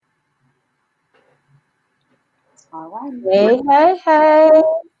All right. Hey, hey, hey.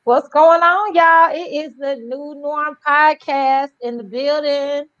 What's going on, y'all? It is the New Norm podcast in the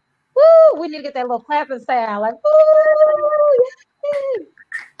building. Woo! We need to get that little clapping sound like woo! Yay.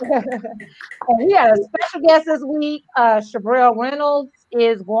 And we got a special guest this week. Shabrell Reynolds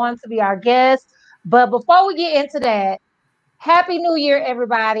is going to be our guest. But before we get into that, Happy New Year,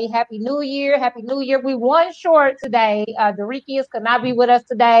 everybody. Happy New Year. Happy New Year. We one short today. Dorikius could not be with us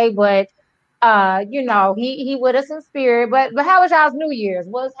today, but he with us in spirit. But how was y'all's New Year's?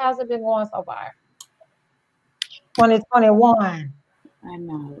 How's it been going so far? 2021. I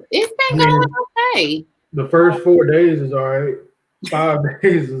know. It's I been going mean, okay. the first 4 days is all right. 5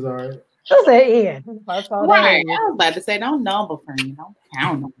 days is all right. What's that in? First 4 days. Right. I was about to say, don't number for me. Don't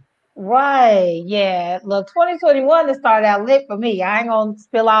count them. Right. Yeah. Look, 2021 has started out lit for me. I ain't gonna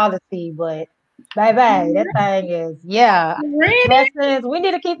spill all the tea, but baby, that thing is, yeah. Ready? Blessings. We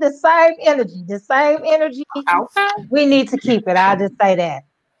need to keep the same energy. The same energy. Okay. We need to keep it. I'll just say that.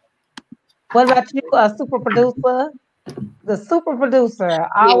 What about you, super producer? The super producer,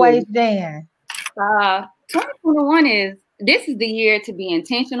 always Jan. 2021 this is the year to be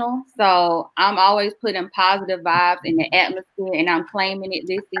intentional. So I'm always putting positive vibes in the atmosphere and I'm claiming it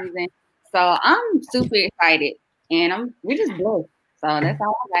this season. So I'm super excited and we're just blessed. So that's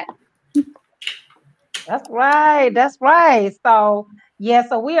all I got. That's right. That's right. So, yeah,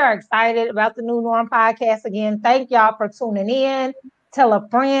 so we are excited about the New Norm podcast again. Thank y'all for tuning in. Tell a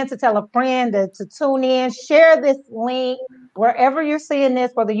friend to tell a friend to tune in. Share this link wherever you're seeing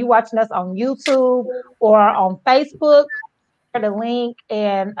this, whether you're watching us on YouTube or on Facebook. Share the link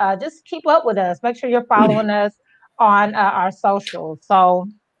and just keep up with us. Make sure you're following us on our socials. So,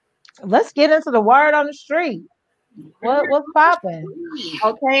 let's get into the word on the street. What's popping?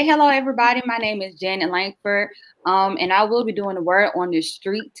 Okay, hello everybody. My name is Janet Langford, and I will be doing the word on the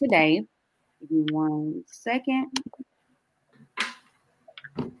street today. Give me 1 second.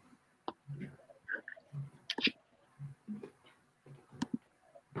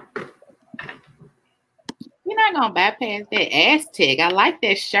 You're not gonna bypass that Aztec. I like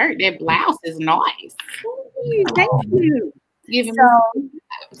that shirt. That blouse is nice. Thank you. Giving So,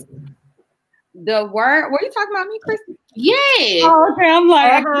 the word. Were you talking about me, Chris? Yeah. Oh, okay. I'm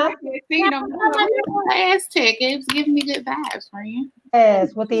like, Aztec. It was giving me good vibes, friend.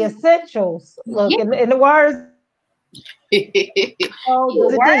 Yes, with the essentials. Look, in the words.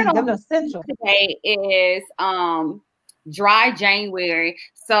 The word on the essentials today is dry January.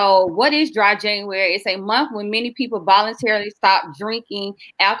 So what is dry January? It's a month when many people voluntarily stop drinking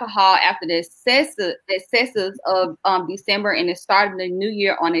alcohol after the excesses of December and the start of the new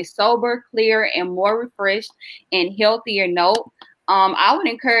year on a sober, clear, and more refreshed and healthier note. I would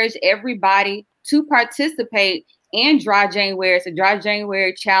encourage everybody to participate in Dry January. It's a Dry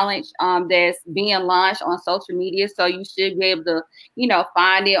January challenge that's being launched on social media. So you should be able to,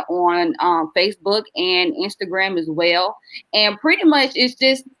 find it on Facebook and Instagram as well. And pretty much it's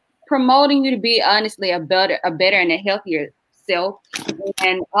just promoting you to be honestly a better and a healthier self.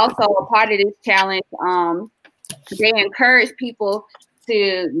 And also a part of this challenge, they encourage people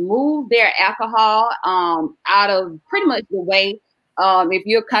to move their alcohol out of pretty much the way. If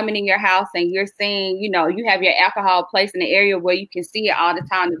you're coming in your house and you're seeing, you have your alcohol placed in the area where you can see it all the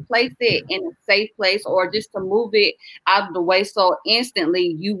time, to place it in a safe place or just to move it out of the way so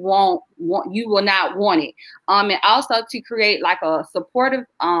instantly you will not want it. And also to create like a supportive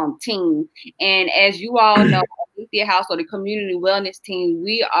team. And as you all know, Alethea House or the community wellness team,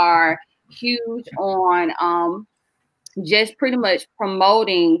 we are huge on just pretty much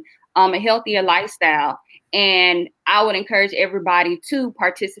promoting a healthier lifestyle. And I would encourage everybody to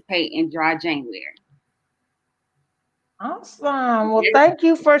participate in Dry January. Awesome. Well, thank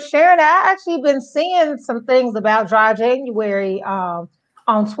you for sharing. I actually been seeing some things about Dry January on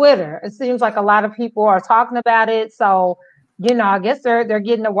Twitter. It seems like a lot of people are talking about it. So, I guess they're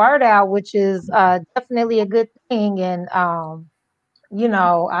getting the word out, which is definitely a good thing. And I don't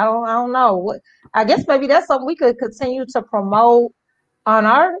know. I guess maybe that's something we could continue to promote on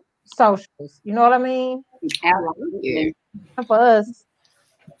our socials. You know what I mean? Absolutely. For us.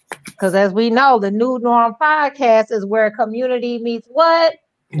 Because as we know, the New Norm podcast is where community meets what?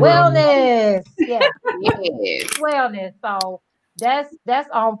 Wellness. Yeah. Yes. Wellness. So that's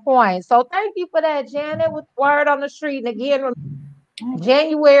on point. So thank you for that, Janet, with the word on the street. And again,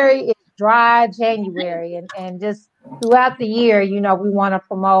 January is dry January. And just throughout the year, we want to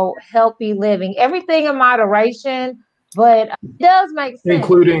promote healthy living. Everything in moderation, but it does make sense.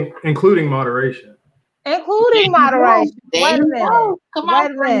 Including moderation. Including moderation. Wait a minute. Come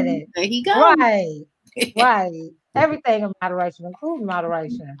on. Wait a minute. There he goes. Right. everything in moderation, including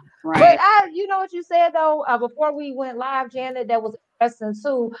moderation. Right. But you know what you said though, before we went live, Janet, that was interesting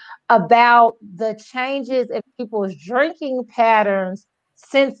too, about the changes in people's drinking patterns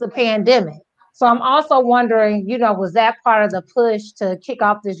since the pandemic. So I'm also wondering, you know, was that part of the push to kick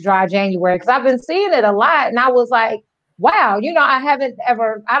off this dry January? Because I've been seeing it a lot, and I was like, wow, you know,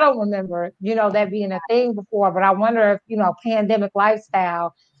 I don't remember, you know, that being a thing before, but I wonder if, you know, pandemic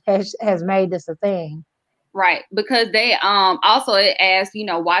lifestyle has made this a thing. Right, because they also it asks, you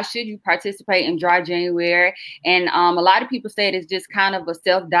know, why should you participate in dry January? And a lot of people say it's just kind of a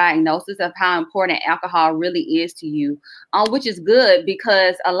self-diagnosis of how important alcohol really is to you, which is good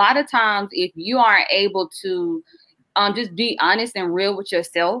because a lot of times if you aren't able to just be honest and real with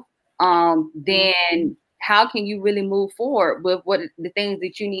yourself, then how can you really move forward with what the things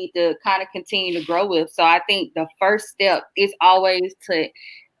that you need to kind of continue to grow with? So I think the first step is always to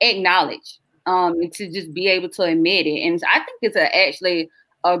acknowledge. And to just be able to admit it. And I think it's actually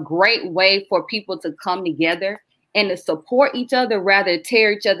a great way for people to come together and to support each other rather than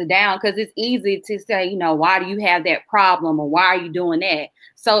tear each other down. Because it's easy to say, you know, why do you have that problem or why are you doing that?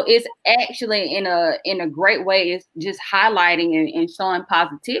 So it's actually in a great way, it's just highlighting and showing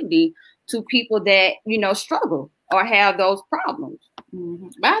positivity to people that, you know, struggle or have those problems. Mm-hmm.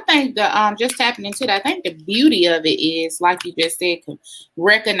 But I think just tapping into that, I think the beauty of it is, like you just said,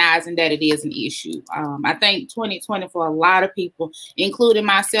 recognizing that it is an issue. I think 2020 for a lot of people, including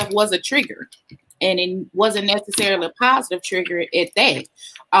myself, was a trigger, and it wasn't necessarily a positive trigger at that.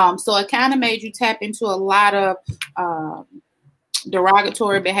 So it kind of made you tap into a lot of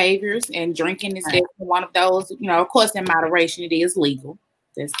derogatory behaviors, and drinking is definitely one of those. You know, of course, in moderation, it is legal.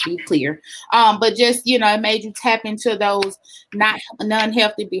 Let's be clear. But just, you know, it made you tap into those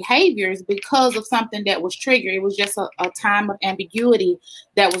non-healthy behaviors because of something that was triggered. It was just a time of ambiguity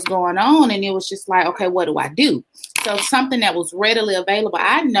that was going on. And it was just like, okay, what do I do? So something that was readily available.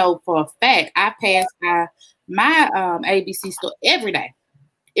 I know for a fact, I passed by my ABC store every day.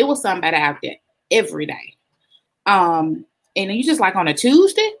 It was somebody out there every day. And you just like on a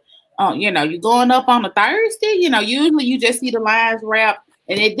Tuesday, you know, you're going up on a Thursday, you know, usually you just see the lines wrapped.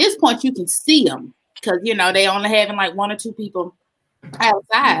 And at this point, you can see them because, you know, they only having like one or two people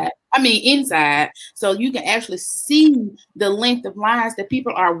inside. So you can actually see the length of lines that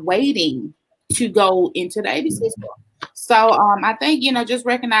people are waiting to go into the ABC store. So I think, you know, just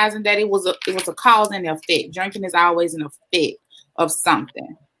recognizing that it was a cause and effect. Drinking is always an effect of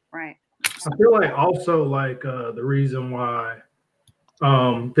something. Right. I feel like also like the reason why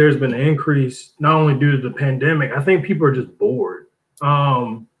there's been an increase, not only due to the pandemic, I think people are just bored.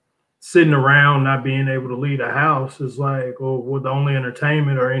 Sitting around not being able to leave the house is like, well, the only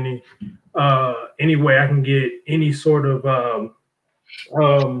entertainment or any way I can get any sort of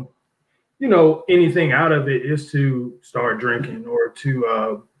you know, anything out of it is to start drinking or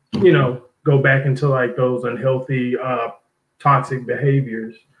to you know, go back into like those unhealthy toxic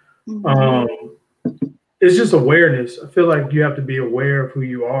behaviors. Mm-hmm. It's just awareness. I feel like you have to be aware of who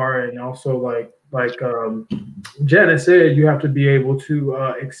you are, and also like Janet said, you have to be able to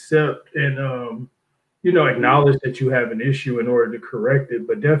accept and you know, acknowledge that you have an issue in order to correct it.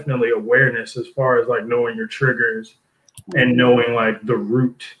 But definitely awareness as far as like knowing your triggers and knowing like the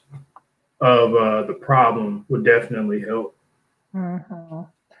root of the problem would definitely help. Mm-hmm.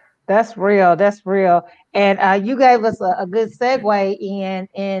 That's real. That's real. And you gave us a good segue in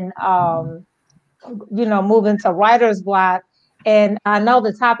you know, moving to writer's block. And I know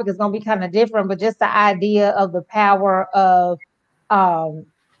the topic is going to be kind of different, but just the idea of the power of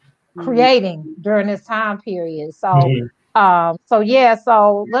creating during this time period. So,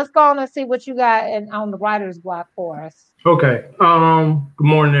 so let's go on and see what you got on the writer's block for us. Okay. Good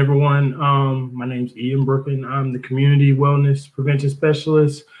morning, everyone. My name's Ian Brooklyn. I'm the community wellness prevention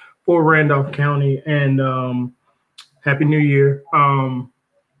specialist for Randolph County, and Happy New Year.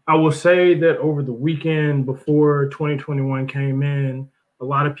 I will say that over the weekend before 2021 came in, a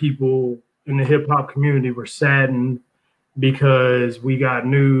lot of people in the hip hop community were saddened because we got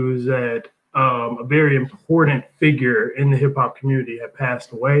news that a very important figure in the hip hop community had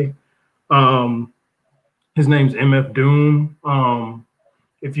passed away. His name's MF Doom.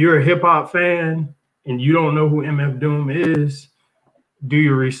 If you're a hip hop fan and you don't know who MF Doom is, do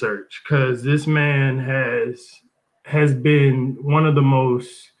your research, because this man has been one of the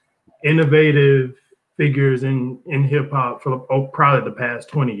most innovative figures in hip hop for probably the past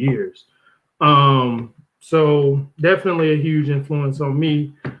 20 years. So definitely a huge influence on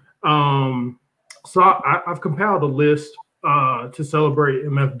me. So I've compiled a list to celebrate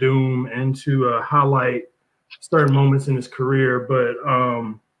MF Doom and to highlight certain moments in his career. But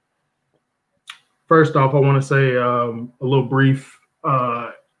first off, I want to say a little brief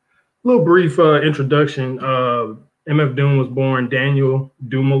introduction. MF Doom was born Daniel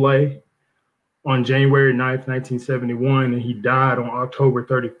Dumoulin on January 9th, 1971, and he died on October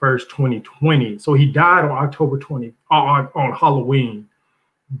 31st, 2020. So he died on October 20 on Halloween,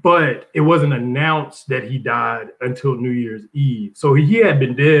 but it wasn't announced that he died until New Year's Eve. So he had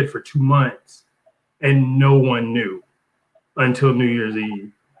been dead for 2 months, and no one knew until New Year's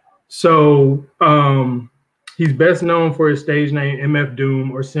Eve. So he's best known for his stage name MF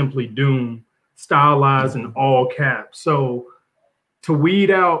Doom, or simply Doom, stylized in all caps. So to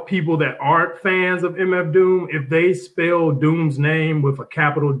weed out people that aren't fans of MF Doom, if they spell Doom's name with a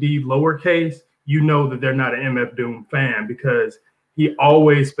capital D lowercase, you know that they're not an MF Doom fan, because he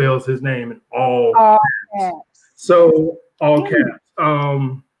always spells his name in all caps. So all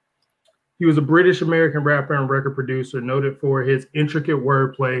caps. He was a British American rapper and record producer, noted for his intricate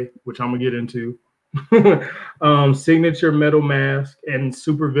wordplay, which I'm gonna get into, signature metal mask, and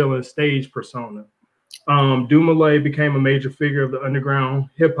supervillain stage persona. Dumoulin became a major figure of the underground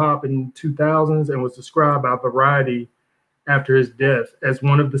hip hop in 2000s and was described by Variety after his death as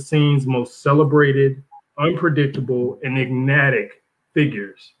one of the scene's most celebrated, unpredictable, and enigmatic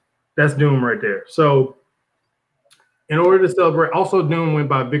figures. That's Doom right there. So in order to celebrate, also Doom went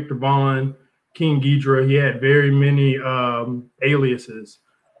by Victor Vaughn, King Ghidra. He had very many aliases,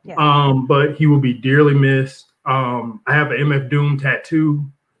 but he will be dearly missed. I have an MF Doom tattoo.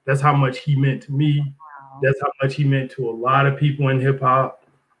 That's how much he meant to me. Wow. That's how much he meant to a lot of people in hip hop.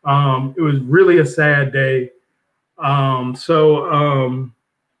 It was really a sad day.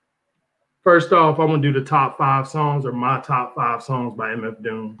 First off, I'm gonna do the top 5 songs, or my top 5 songs by MF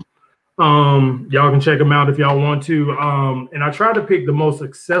Doom. Y'all can check them out if y'all want to. And I try to pick the most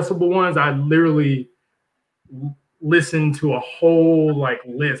accessible ones. I literally listened to a whole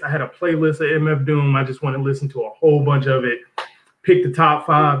list. I had a playlist of MF Doom. I just want to listen to a whole bunch of it. Pick the top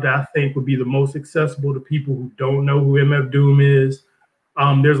 5 that I think would be the most accessible to people who don't know who MF Doom is.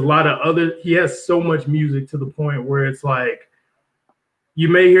 There's a lot of other, he has so much music to the point where it's like, you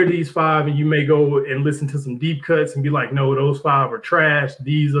may hear these 5 and you may go and listen to some deep cuts and be like, no, those 5 are trash.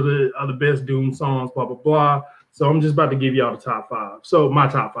 These are the best Doom songs, blah, blah, blah. So I'm just about to give y'all the top 5. So my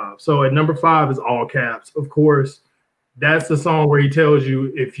top 5. So at number 5 is All Caps. Of course, that's the song where he tells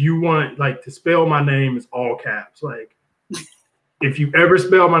you, if you want to spell my name, is all caps. If you ever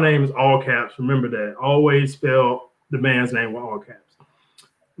spell my name is all caps, remember that. Always spell the man's name with all caps.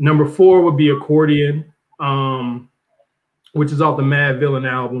 Number 4 would be Accordion, which is off the Mad Villain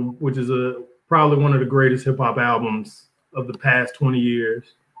album, which is probably one of the greatest hip hop albums of the past 20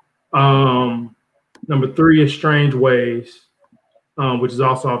 years. Number 3 is Strange Ways, which is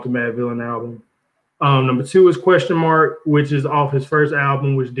also off the Mad Villain album. Number 2 is Question Mark, which is off his first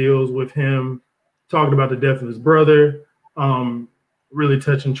album, which deals with him talking about the death of his brother. Really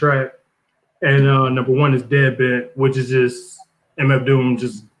touching track. And number 1 is Dead Bent, which is just MF Doom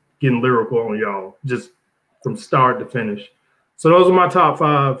just getting lyrical on y'all, just from start to finish. So those are my top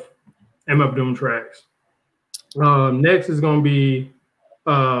 5 MF Doom tracks. Next is going to be,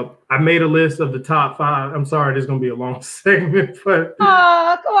 I made a list of the top 5. I'm sorry, this is going to be a long segment, but come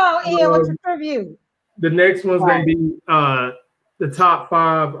on, Ian, what's your review? The next one's going to be the top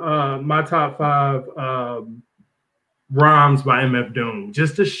 5, my top 5 rhymes by MF Doom,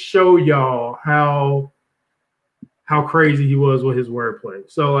 just to show y'all how crazy he was with his wordplay.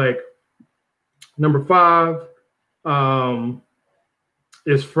 So number 5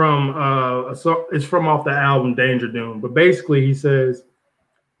 is from it's from off the album Danger Doom. But basically he says,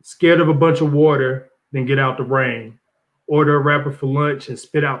 scared of a bunch of water, then get out the rain. Order a rapper for lunch and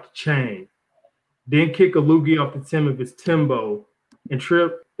spit out the chain. Then kick a loogie off the tim of his Timbo and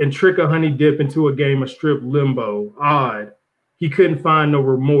trick a honey dip into a game of strip limbo. Odd, he couldn't find no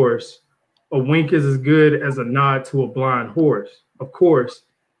remorse. A wink is as good as a nod to a blind horse. Of course,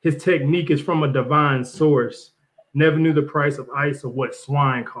 his technique is from a divine source. Never knew the price of ice or what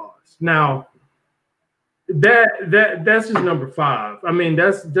swine costs. Now, that's just number 5. I mean,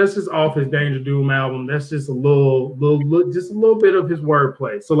 that's just off his Danger Doom album. That's just a little bit of his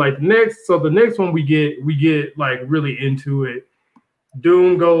wordplay. So the next one we get really into it.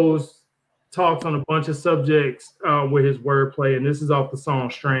 Doom talks on a bunch of subjects with his wordplay, and this is off the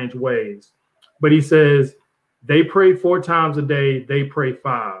song Strange Ways. But he says, they pray 4 times a day, they pray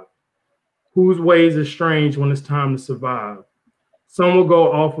 5. Whose ways are strange when it's time to survive? Some will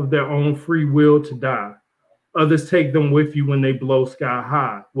go off of their own free will to die. Others take them with you when they blow sky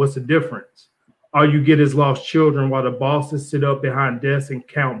high. What's the difference? All you get is lost children while the bosses sit up behind desks and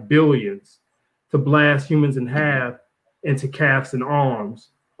count billions to blast humans in half into calves and arms.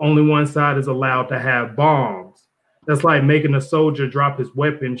 Only one side is allowed to have bombs. That's like making a soldier drop his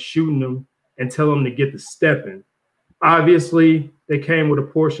weapon, shooting him, and tell him to get to stepping. Obviously, they came with a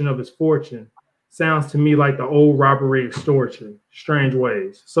portion of his fortune. Sounds to me like the old robbery extortion, Strange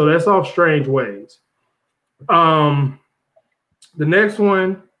Ways. So that's off Strange Ways. The next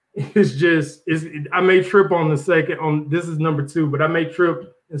one I may trip on the second on this is number 2, but I may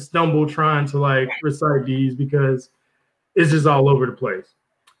trip and stumble trying to like recite these because it's just all over the place.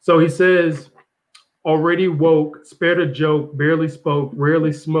 So he says, already woke, spared a joke, barely spoke,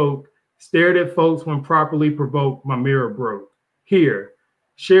 rarely smoked, stared at folks when properly provoked, my mirror broke. Here,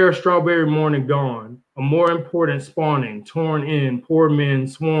 share a strawberry morning gone, a more important spawning, torn in, poor men,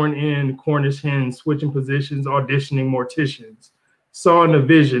 sworn in, Cornish hens, switching positions, auditioning morticians. Saw in a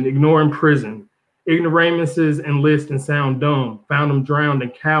vision, ignoring prison, ignoramuses enlist and sound dumb, found them drowned in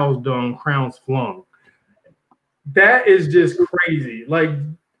cow's dung, crowns flung. That is just crazy. Like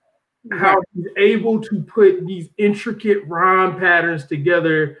how he's able to put these intricate rhyme patterns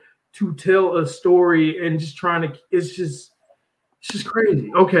together to tell a story and just trying to, it's just crazy.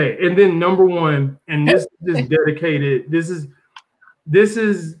 Okay. And then number 1, and this is dedicated.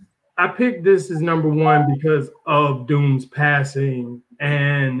 I picked this as number 1 because of Doom's passing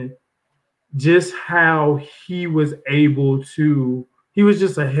and just how he was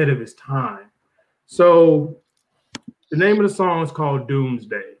just ahead of his time. So the name of the song is called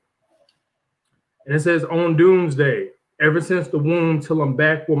Doomsday. And it says, on Doomsday, ever since the womb till I'm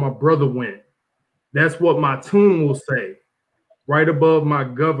back where my brother went. That's what my tune will say. Right above my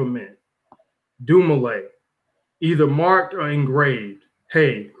government. Doomale. Either marked or engraved.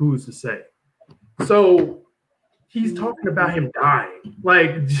 Hey, who's to say? So he's talking about him dying.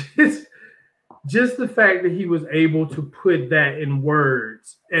 Like just the fact that he was able to put that in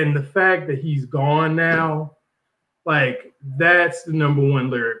words and the fact that he's gone now, like that's the number 1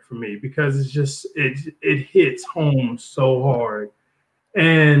 lyric for me because it's just it hits home so hard.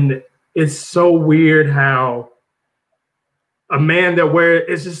 And it's so weird how a man that wears,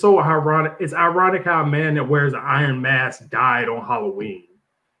 it's just so ironic. It's ironic how a man that wears an iron mask died on Halloween.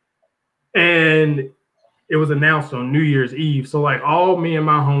 And it was announced on New Year's Eve. So like all me and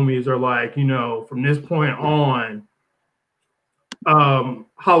my homies are like, you know, from this point on,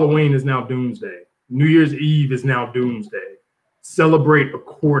 Halloween is now Doomsday. New Year's Eve is now Doomsday. Celebrate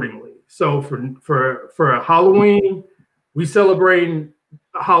accordingly. So for Halloween, we celebrating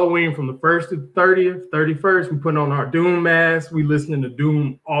Halloween from the 1st to 30th, 31st. We put on our Doom mask. We listening to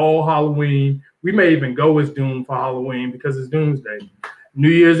Doom all Halloween. We may even go as Doom for Halloween because it's Doomsday. New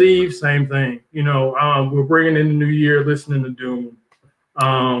Year's Eve, same thing. You know, we're bringing in the new year, listening to Doom.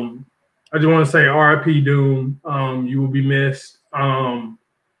 I just want to say RIP Doom. You will be missed.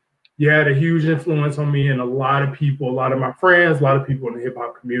 You had a huge influence on me and a lot of people, a lot of my friends, a lot of people in the hip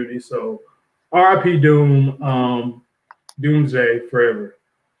hop community. So RIP Doom, Doomsday forever.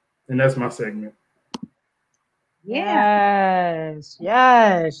 And that's my segment. Yes.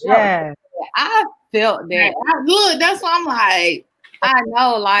 I felt that. Good. That's why I'm like, I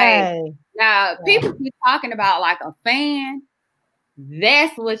know, like now people keep talking about like a fan.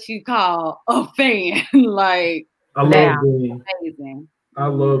 That's what you call a fan. Like I love Doom. Amazing. I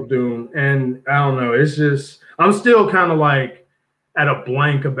love Doom. And I don't know, it's just I'm still kind of like at a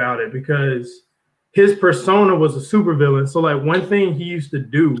blank about it because his persona was a supervillain. So like one thing he used to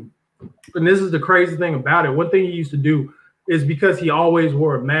do, and this is the crazy thing about it, one thing he used to do is because he always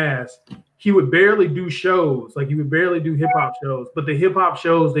wore a mask, he would barely do shows. Like he would barely do hip hop shows, but the hip hop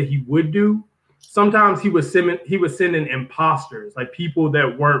shows that he would do, sometimes he would send in imposters, like people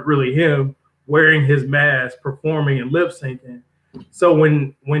that weren't really him, wearing his mask, performing and lip syncing. So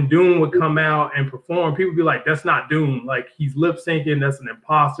when Doom would come out and perform, people would be like, that's not Doom. Like he's lip syncing, that's an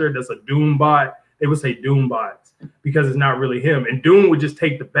imposter, that's a Doom bot. They would say Doom bots because it's not really him. And Doom would just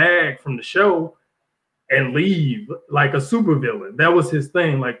take the bag from the show and leave like a supervillain. That was his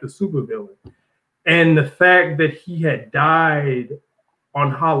thing, like the supervillain. And the fact that he had died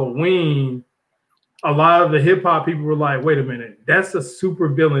on Halloween, a lot of the hip hop people were like, wait a minute, that's a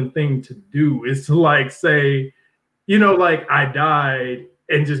supervillain thing to do, is to like say, you know, like I died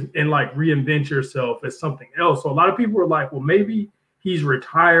and like reinvent yourself as something else. So a lot of people were like, well, maybe he's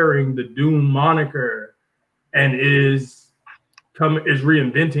retiring the Doom moniker and is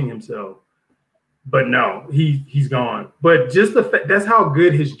reinventing himself. But no, he's gone. But just the fact, that's how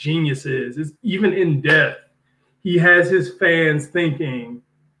good his genius is even in death, he has his fans thinking,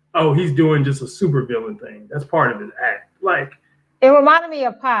 oh, he's doing just a supervillain thing. That's part of his act. Like it reminded me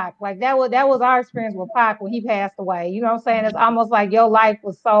of Pac. Like that was our experience with Pac when he passed away. You know what I'm saying? It's almost like your art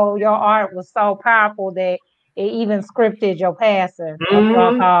was so powerful that even scripted your passing.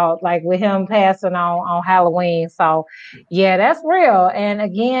 Like with him passing on Halloween. So yeah, that's real. And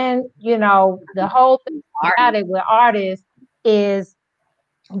again, you know, the whole thing about it with artists is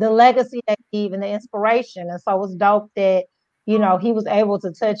the legacy they leave and the inspiration. And so it's dope that, you know, he was able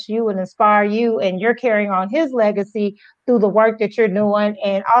to touch you and inspire you, and you're carrying on his legacy through the work that you're doing,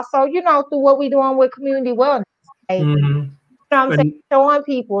 and also, you know, through what we're doing with community wellness. Like, you know what I'm saying? Showing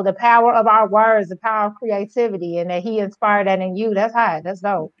people the power of our words, the power of creativity, and that he inspired that in you. That's hot. That's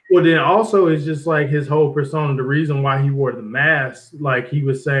dope. Well, then also it's just like his whole persona. The reason why he wore the mask, like he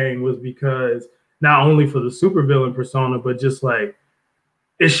was saying, was because not only for the supervillain persona, but just like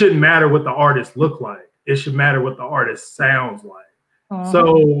it shouldn't matter what the artist look like. It should matter what the artist sounds like.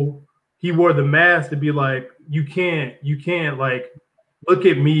 So he wore the mask to be like, you can't like look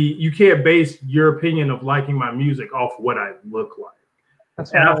at me. You can't base your opinion of liking my music off what I look like.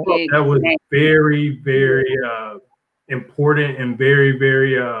 That's and I thought that was very, very important and very,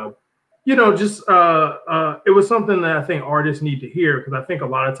 very, you know, just it was something that I think artists need to hear, because I think a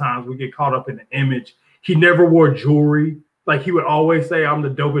lot of times we get caught up in the image. He never wore jewelry. Like he would always say, I'm the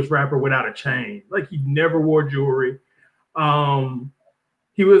dopest rapper without a chain. Like he never wore jewelry.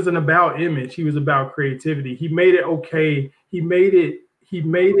 He wasn't about image. He was about creativity. He made it okay. He made it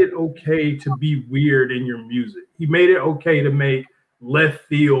okay to be weird in your music. He made it okay to make left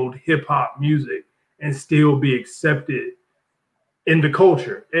field hip hop music and still be accepted in the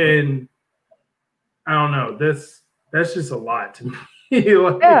culture. And I don't know, that's just a lot to me.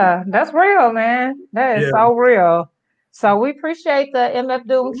 Like, yeah, that's real, man. That is so real. So we appreciate the MF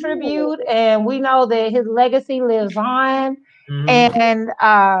Doom tribute, and we know that his legacy lives on. And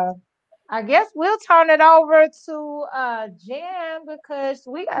I guess we'll turn it over to Jan, because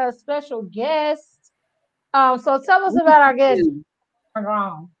we got a special guest. So tell us about our guest.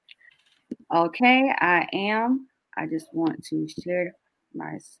 Okay, I am. I just want to share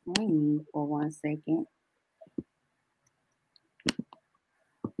my screen for 1 second.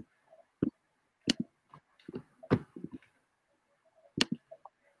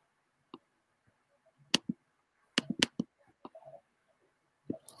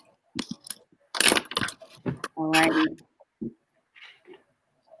 All righty.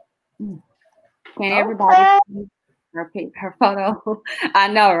 Can everybody see her photo? I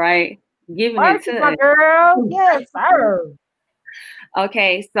know, right? Giving it to my girl. Yes, sir.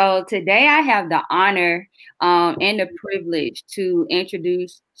 Okay, so today I have the honor and the privilege to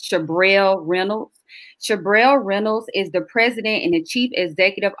introduce Shabrell Reynolds. Shabrell Reynolds is the president and the chief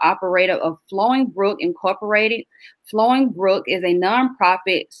executive operator of Flowing Brook Incorporated. Flowing Brook is a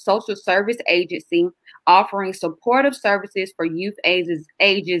nonprofit social service agency offering supportive services for youth ages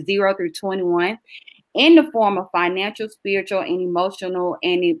 0 through 21 in the form of financial, spiritual, and emotional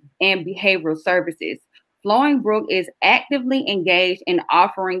and behavioral services. Flowing Brook is actively engaged in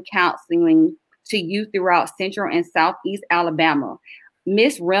offering counseling to youth throughout Central and Southeast Alabama.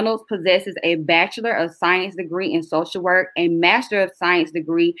 Ms. Reynolds possesses a Bachelor of Science degree in social work, a Master of Science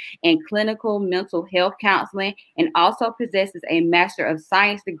degree in clinical mental health counseling, and also possesses a Master of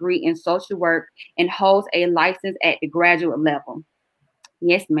Science degree in social work and holds a license at the graduate level.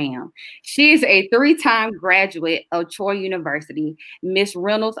 Yes, ma'am. She is a 3-time graduate of Troy University. Ms.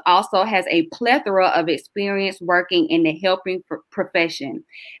 Reynolds also has a plethora of experience working in the helping profession.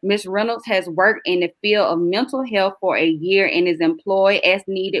 Ms. Reynolds has worked in the field of mental health for a year and is employed as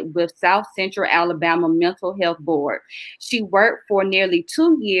needed with South Central Alabama Mental Health Board. She worked for nearly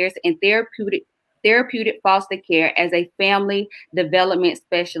 2 years in therapeutic foster care as a family development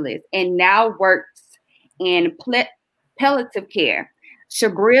specialist and now works in palliative care.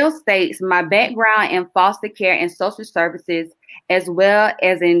 Shabrell states, my background in foster care and social services, as well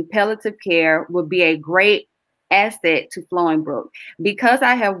as in palliative care, would be a great asset to Flowing Brook. Because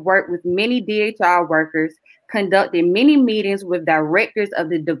I have worked with many DHR workers, conducted many meetings with directors of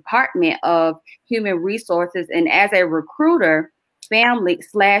the Department of Human Resources, and as a recruiter,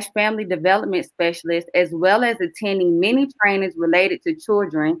 family development specialist, as well as attending many trainings related to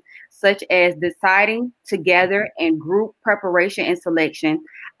children, such as deciding together and group preparation and selection,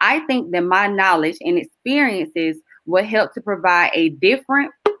 I think that my knowledge and experiences will help to provide a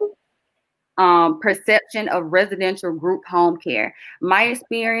different perception of residential group home care. My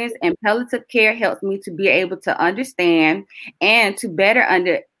experience in palliative care helps me to be able to understand and to better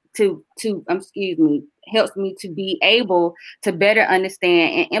helps me to be able to better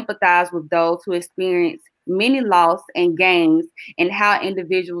understand and empathize with those who experience many loss and gains and how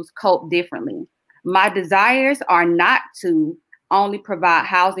individuals cope differently. My desires are not to only provide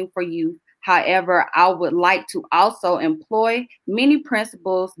housing for youth. However, I would like to also employ many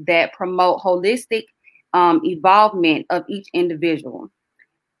principles that promote holistic involvement of each individual.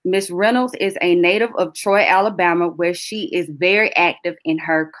 Ms. Reynolds is a native of Troy, Alabama, where she is very active in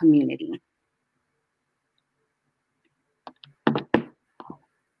her community.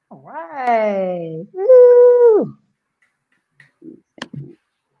 All right. Woo.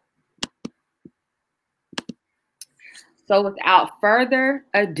 So without further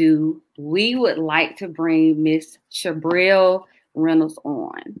ado, we would like to bring Ms. Chabril Reynolds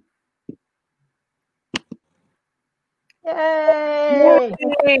on. Yay!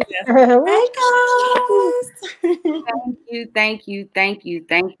 Hey guys! Thank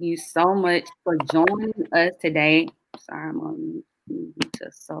you so much for joining us today. Sorry, I'm on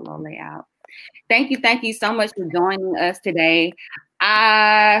to solo layout. Thank you so much for joining us today.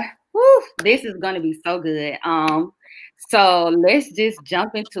 This is going to be so good. So let's just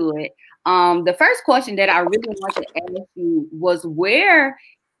jump into it. The first question that I really wanted to ask you was where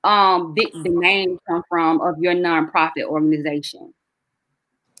did the name come from of your nonprofit organization?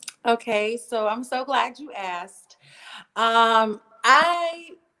 Okay, so I'm so glad you asked. I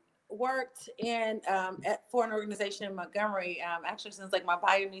worked for an organization in Montgomery, actually since like my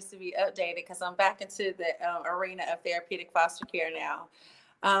bio needs to be updated because I'm back into the arena of therapeutic foster care now.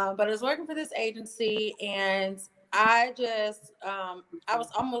 But I was working for this agency, and I just I was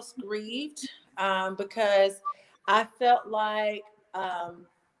almost grieved because I felt like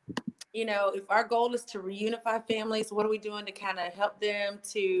if our goal is to reunify families, what are we doing to kind of help them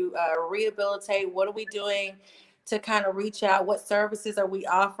to rehabilitate? What are we doing to kind of reach out? What services are we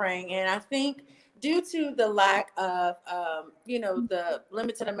offering? And I think due to the lack of, the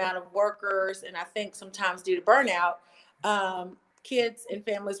limited amount of workers, and I think sometimes due to burnout, kids and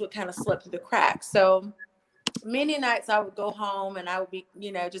families would kind of slip through the cracks. So many nights I would go home and I would be,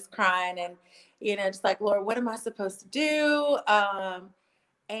 just crying and, just like, Lord, what am I supposed to do?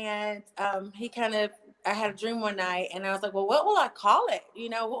 And I had a dream one night and I was like, well, what will I call it?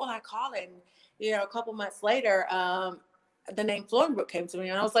 What will I call it? And, a couple months later, the name Flowing Brook came to me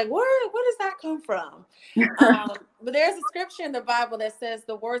and I was like, where does that come from? But there's a scripture in the Bible that says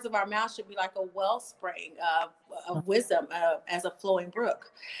the words of our mouth should be like a wellspring of wisdom as a flowing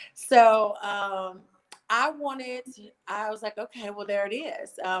brook. So, I was like, okay, well, there it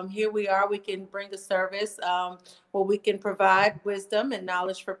is. Here we are. We can bring a service where we can provide wisdom and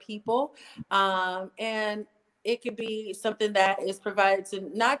knowledge for people. And it could be something that is provided to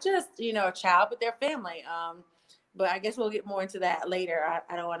not just, a child, but their family. But I guess we'll get more into that later.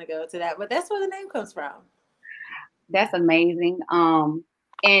 I don't want to go to that, but that's where the name comes from. That's amazing. And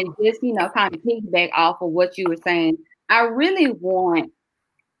just, kind of piggyback off of what you were saying, I really want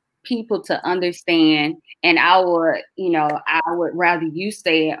people to understand, and I would rather you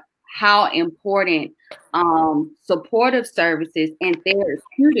say how important supportive services and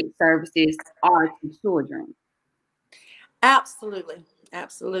therapeutic services are to children. Absolutely.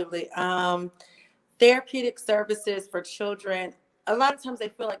 Therapeutic services for children, a lot of times they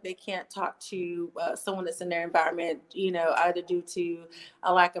feel like they can't talk to someone that's in their environment, either due to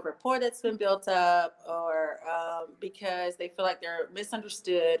a lack of rapport that's been built up or because they feel like they're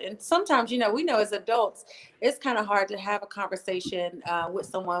misunderstood. And sometimes, we know as adults, it's kind of hard to have a conversation with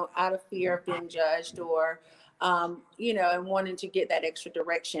someone out of fear of being judged or, and wanting to get that extra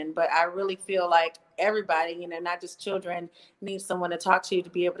direction. But I really feel like everybody, not just children, needs someone to talk to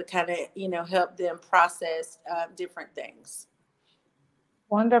be able to kind of, help them process different things.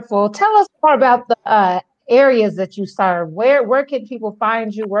 Wonderful. Tell us more about the areas that you serve. Where can people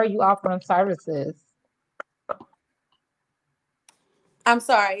find you? Where are you offering services? I'm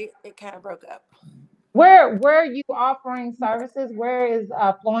sorry, it kind of broke up. Where are you offering services? Where is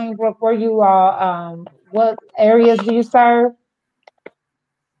Flowing Brook? Where you are? What areas do you serve?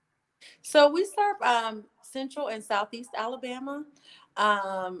 So we serve Central and Southeast Alabama.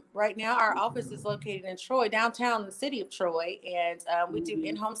 Right now, our office is located in Troy, downtown in the city of Troy, and we do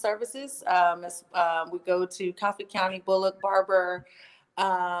in-home services. We go to Coffee County, Bullock, Barber,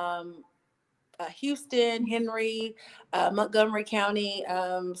 Houston, Henry, Montgomery County.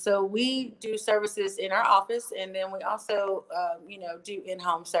 So we do services in our office, and then we also, do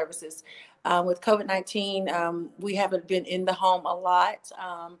in-home services. With COVID-19, we haven't been in the home a lot.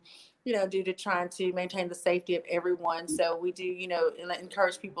 Due to trying to maintain the safety of everyone. So we do,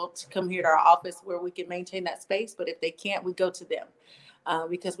 encourage people to come here to our office where we can maintain that space. But if they can't, we go to them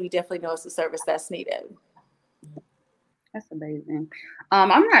because we definitely know it's a service that's needed. That's amazing.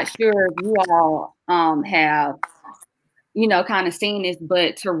 I'm not sure if you all have, kind of seen this,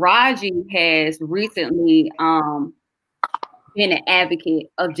 but Taraji has recently been an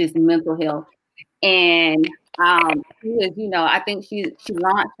advocate of just mental health. And she is, I think she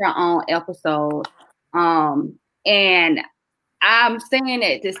launched her own episode And I'm saying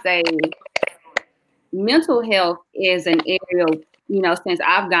it to say mental health is an area, since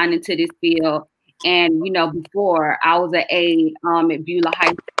I've gotten into this field, and before I was an aide at Beulah High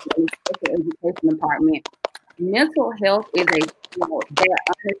School in the special education department. Mental health is a field that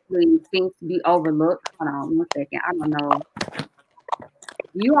honestly seems to be overlooked. Hold on 1 second. I don't know.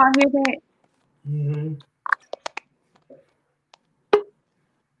 You all hear that? Mm-hmm.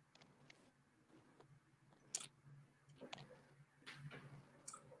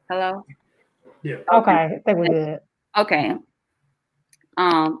 Hello? Yeah. Okay, I think we're good. Okay.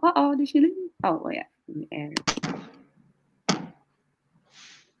 Did she leave? Oh, yeah.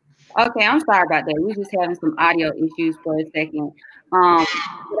 Okay, I'm sorry about that. We're just having some audio issues for a second. But I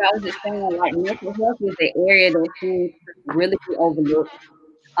was just saying, like, mental health is the area that seems to really be overlooked,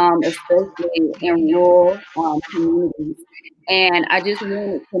 especially in rural communities. And I just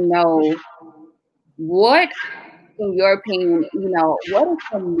wanted to know what, in your opinion, what are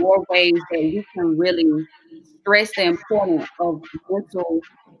some more ways that we can really stress the importance of mental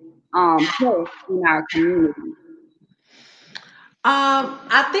health in our community?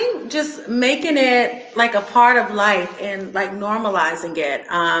 I think just making it like a part of life and like normalizing it.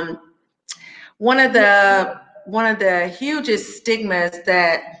 One of the hugest stigmas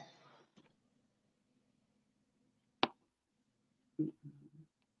that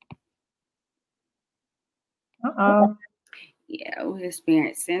Yeah, we're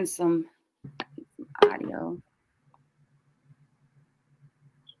experiencing some audio.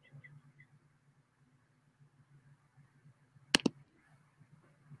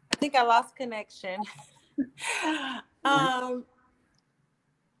 I think I lost connection. But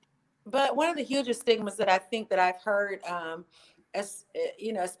one of the hugest stigmas that I think that I've heard,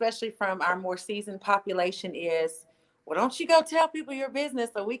 especially from our more seasoned population, is, well, don't you go tell people your business,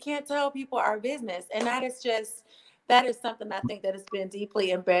 so we can't tell people our business. And that is something I think that has been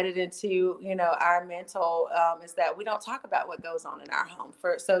deeply embedded into, our mental, is that we don't talk about what goes on in our home.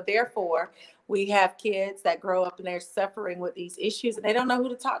 So therefore, we have kids that grow up and they're suffering with these issues, and they don't know who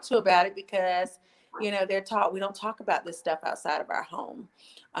to talk to about it because, they're taught we don't talk about this stuff outside of our home.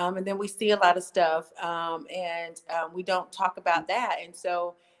 And then we see a lot of stuff, and we don't talk about that. And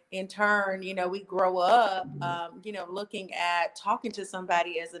so in turn, we grow up, looking at talking to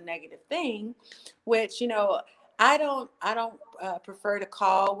somebody as a negative thing, which, I don't prefer to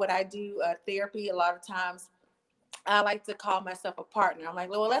call what I do therapy. A lot of times I like to call myself a partner. I'm like,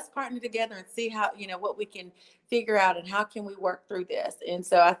 well, let's partner together and see how, what we can figure out and how can we work through this. And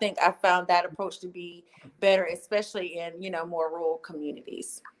so I think I found that approach to be better, especially in, more rural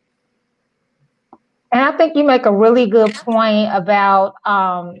communities. And I think you make a really good point about,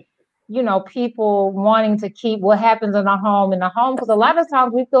 people wanting to keep what happens in the home, because a lot of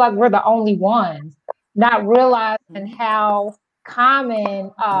times we feel like we're the only ones, not realizing how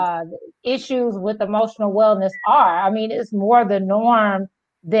common issues with emotional wellness are. I mean, it's more the norm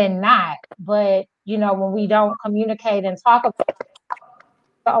than not. But, when we don't communicate and talk about it,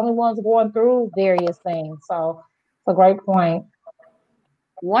 the only ones going through various things. So it's a great point.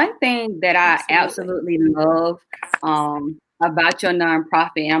 One thing that I absolutely love about your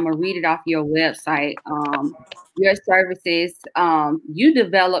nonprofit, and I'm gonna read it off your website, your services, you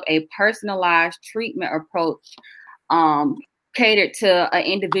develop a personalized treatment approach catered to an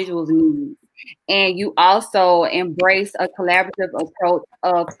individual's needs. And you also embrace a collaborative approach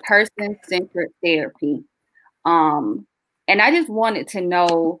of person-centered therapy. And I just wanted to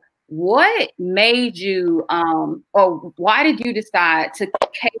know, what made you, or why did you decide to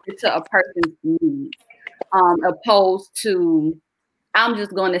cater to a person's needs, opposed to, I'm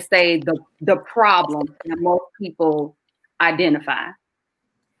just going to say, the problem that most people identify?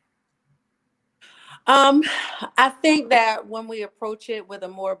 I think that when we approach it with a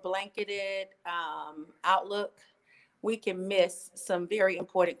more blanketed outlook, we can miss some very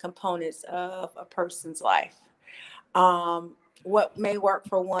important components of a person's life. What may work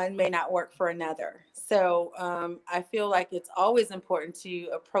for one may not work for another. So I feel like it's always important to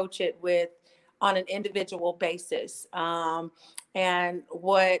approach it on an individual basis. And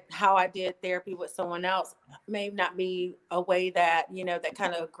how I did therapy with someone else may not be a way that, that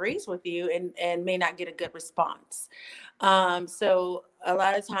kind of agrees with you and may not get a good response. So a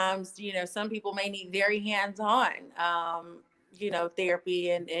lot of times, some people may need very hands-on,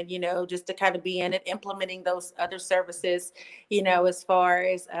 therapy and, just to kind of be in it, implementing those other services, as far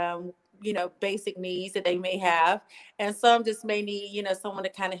as, basic needs that they may have. And some just may need, someone to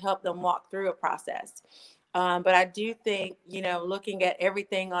kind of help them walk through a process. But I do think, looking at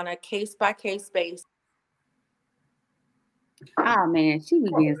everything on a case-by-case basis. Oh man, she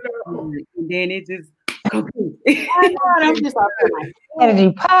was being so good. And then it just I'm just like,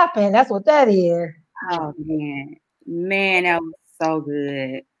 energy popping. That's what that is. Oh man, that was so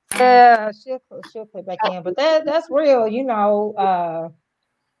good. Yeah, she'll put back in, but that's real. No,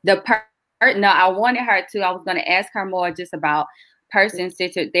 I wanted her to. I was going to ask her more just about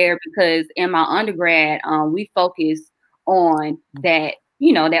person-centered therapy because in my undergrad, we focus on that,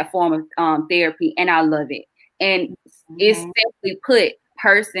 that form of therapy, and I love it. And it's simply put,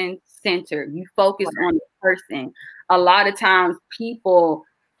 person-centered. You focus on the person. A lot of times, people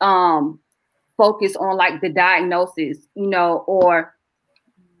focus on like the diagnosis, or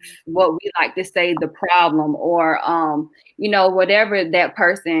what we like to say, the problem, or whatever that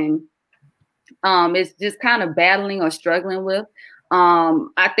person is just kind of battling or struggling with.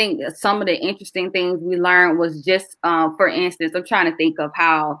 I think some of the interesting things we learned was just, for instance, I'm trying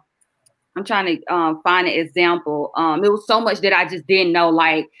to find an example. It was so much that I just didn't know.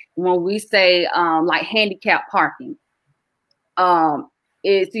 Like when we say like handicap parking,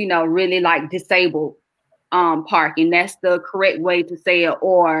 it's really like disabled parking. That's the correct way to say it.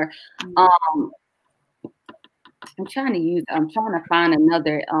 Or I'm trying to find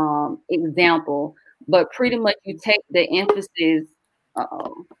another example, but pretty much you take the emphasis.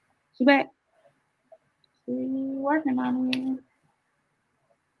 She back? She working on it.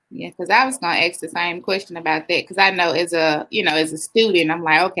 Yeah, because I was gonna ask the same question about that because I know as a student, I'm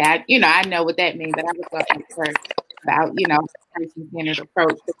like, okay, I know what that means, but I was gonna ask her about person-centered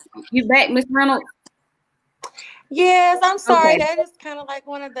approach. You back, Ms. Reynolds? Yes, I'm sorry. Okay. That is kind of like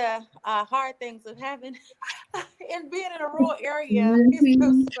one of the hard things of having and being in a rural area. It's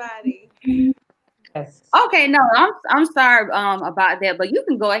so spotty. Yes. Okay, no, I'm sorry about that, but you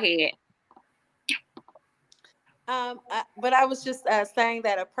can go ahead. But I was just saying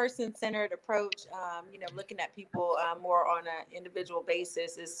that a person-centered approach, looking at people more on an individual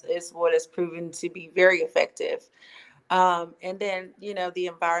basis is what has proven to be very effective. And then, the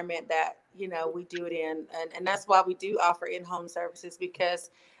environment that, we do it in. And that's why we do offer in-home services,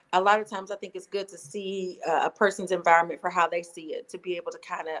 because a lot of times I think it's good to see a person's environment for how they see it, to be able to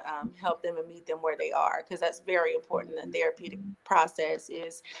kind of help them and meet them where they are, because that's very important. The therapeutic process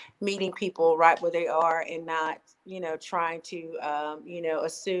is meeting people right where they are and not, trying to,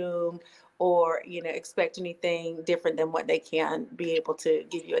 assume or, expect anything different than what they can be able to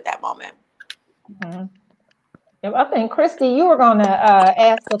give you at that moment. Mm-hmm. I think, Christy, you were going to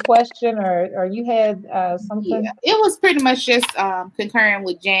ask a question or you had something. Yeah, it was pretty much just concurring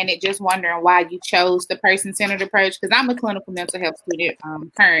with Janet, just wondering why you chose the person-centered approach, because I'm a clinical mental health student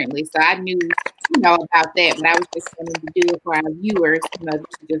currently, so I knew, about that, but I was just wanting to do it for our viewers, to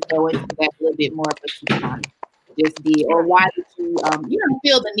just go into that a little bit more, but you just did. Or why did you,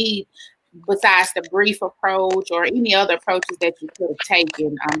 feel the need, besides the brief approach or any other approaches that you could have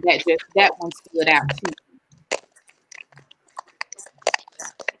taken, that one stood out too.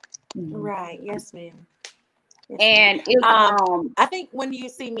 Right. Yes, ma'am. Yes, and if, I think when you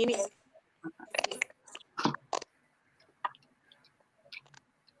see many.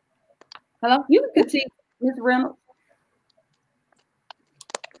 Hello, you can continue, Ms. Reynolds.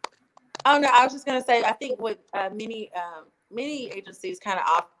 Oh no, I was just gonna say I think what many agencies kind of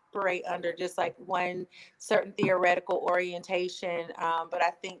operate under just like one certain theoretical orientation, but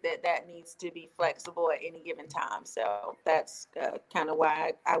I think that needs to be flexible at any given time. So that's kind of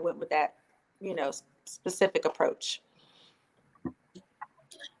why I went with that, specific approach.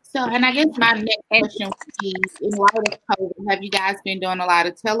 So, and I guess my next question would be, in light of COVID, have you guys been doing a lot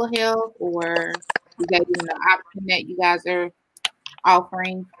of telehealth, or is that even the option that you guys are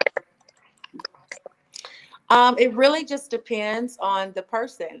offering? It really just depends on the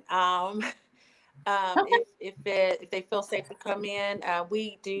person. If they feel safe to come in,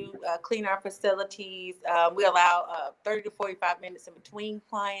 we do clean our facilities. We allow 30 to 45 minutes in between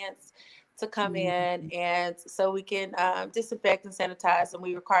clients to come in, and so we can disinfect and sanitize, and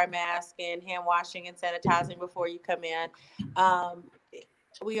we require masks and hand washing and sanitizing before you come in.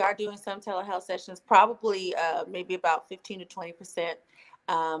 We are doing some telehealth sessions, probably maybe about 15 to 20%.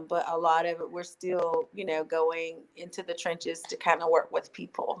 But a lot of it, we're still, going into the trenches to kind of work with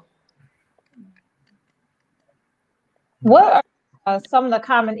people. What are some of the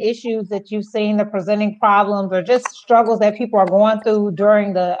common issues that you've seen, the presenting problems or just struggles that people are going through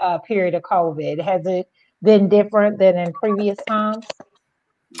during the period of COVID? Has it been different than in previous times?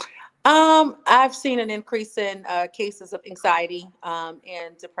 I've seen an increase in cases of anxiety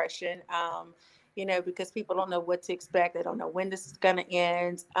and depression. because people don't know what to expect. They don't know when this is going to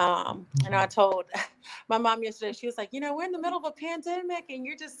end. And I told my mom yesterday, she was like, we're in the middle of a pandemic and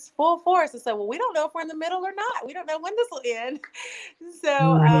you're just full force. I said, well, we don't know if we're in the middle or not. We don't know when this will end.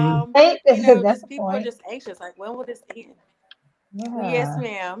 So, That's people are just anxious. Like, when will this end? Yeah. Yes,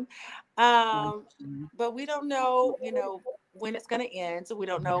 ma'am. But we don't know, when it's going to end. So we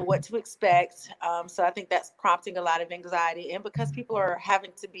don't know what to expect. So I think that's prompting a lot of anxiety. And because people are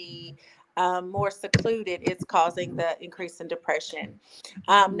having to be more secluded, it's causing the increase in depression.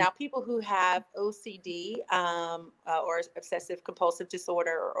 Now, people who have OCD or obsessive compulsive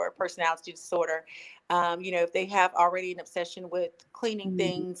disorder or personality disorder, if they have already an obsession with cleaning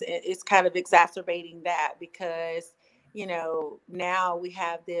things, it's kind of exacerbating that because now we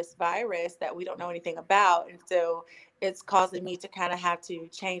have this virus that we don't know anything about. And so it's causing me to kind of have to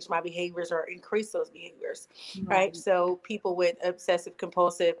change my behaviors or increase those behaviors. Right. So people with obsessive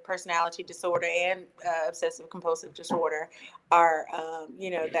compulsive personality disorder and obsessive compulsive disorder are,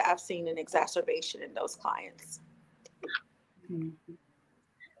 that I've seen an exacerbation in those clients.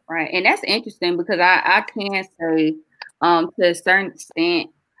 Right. And that's interesting because I can say to a certain extent,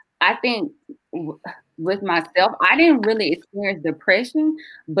 I think with myself, I didn't really experience depression,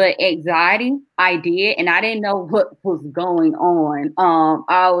 but anxiety I did, and I didn't know what was going on.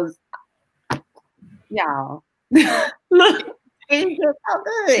 I was, y'all, look, it's just so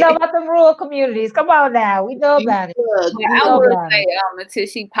good. Know about the rural communities. Come on now, we know about it. I would say until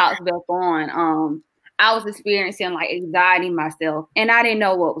she pops back on, I was experiencing like anxiety myself and I didn't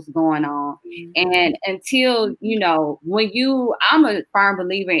know what was going on. And until, I'm a firm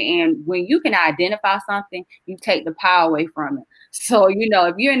believer in when you can identify something, you take the power away from it. So,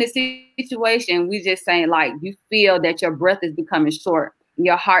 if you're in a situation, we just saying like you feel that your breath is becoming short,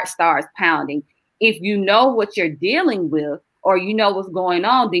 your heart starts pounding. If you know what you're dealing with or you know what's going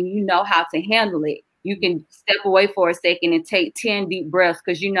on, then you know how to handle it. You can step away for a second and take 10 deep breaths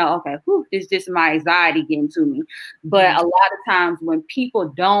because okay, it's just my anxiety getting to me. But a lot of times when people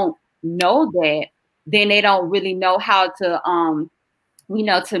don't know that, then they don't really know how to,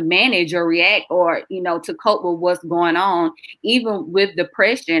 to manage or react or, to cope with what's going on. Even with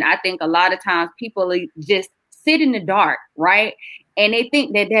depression, I think a lot of times people just sit in the dark, right? And they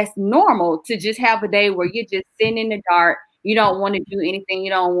think that that's normal to just have a day where you're just sitting in the dark. You don't want to do anything. You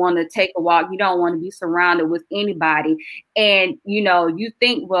don't want to take a walk. You don't want to be surrounded with anybody. And, you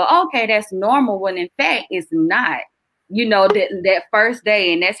think, well, okay, that's normal. When in fact, it's not, that first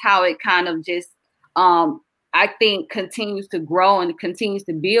day. And that's how it kind of just, I think, continues to grow and continues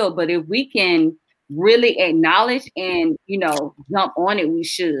to build. But if we can really acknowledge and, jump on it, we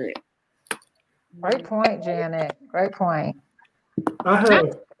should. Great point, Janet. Great point. Hi.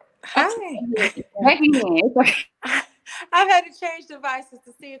 I've had to change devices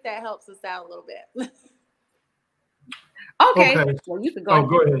to see if that helps us out a little bit. Okay. Well, you could go.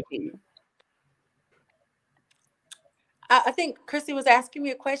 Go ahead. I think Chrissy was asking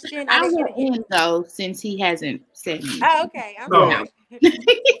me a question. I will end though, since he hasn't said anything. Oh, okay. I'm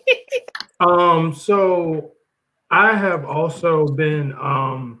sorry. So I have also been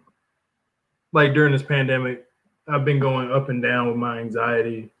like during this pandemic, I've been going up and down with my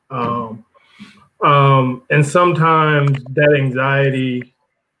anxiety. And sometimes that anxiety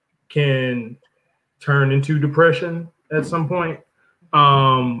can turn into depression at some point.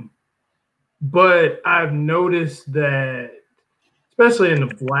 But I've noticed that, especially in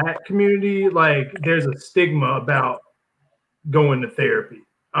the Black community, like there's a stigma about going to therapy.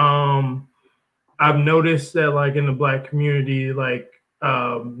 I've noticed that like in the Black community, like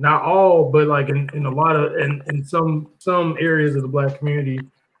not all, but like in a lot of, in some areas of the Black community,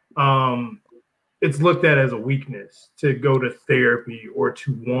 it's looked at as a weakness to go to therapy or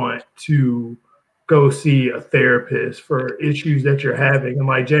to want to go see a therapist for issues that you're having. And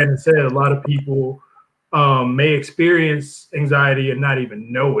like Janet said, a lot of people may experience anxiety and not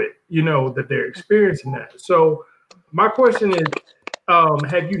even know it, that they're experiencing that. So my question is,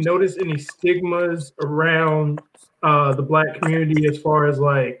 have you noticed any stigmas around the Black community as far as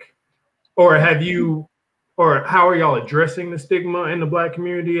like, or how are y'all addressing the stigma in the Black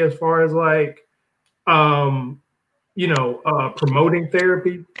community as far as like, promoting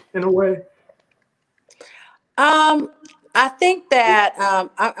therapy in a way? I think that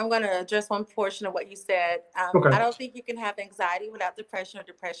I'm going to address one portion of what you said. Okay. I don't think you can have anxiety without depression or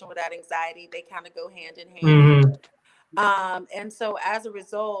depression without anxiety. They kind of go hand in hand. Mm-hmm. And so as a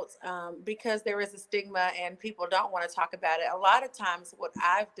result, because there is a stigma and people don't want to talk about it, a lot of times what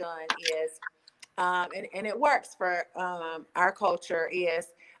I've done is, and it works for our culture, is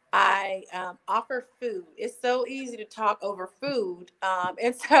I offer food. It's so easy to talk over food.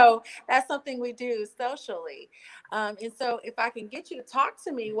 And so that's something we do socially. And so if I can get you to talk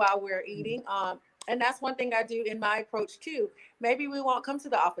to me while we're eating, and that's one thing I do in my approach too. Maybe we won't come to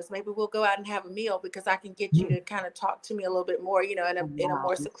the office. Maybe we'll go out and have a meal because I can get you to kind of talk to me a little bit more, in a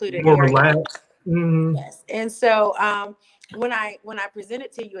more secluded More area. relaxed. Mm-hmm. Yes. And so when I present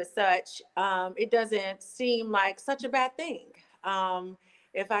it to you as such, it doesn't seem like such a bad thing.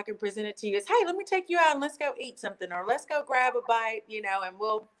 If I can present it to you as, hey, let me take you out and let's go eat something, or let's go grab a bite, and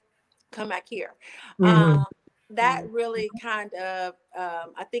we'll come back here. Mm-hmm. That really kind of,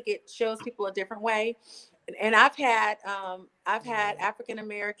 I think it shows people a different way. And I've had African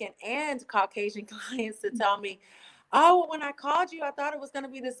American and Caucasian clients to tell me, oh, when I called you, I thought it was going to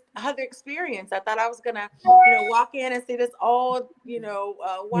be this other experience. I thought I was going to, walk in and see this old,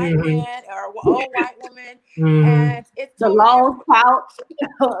 white man or old white woman. And it's the totally long couch,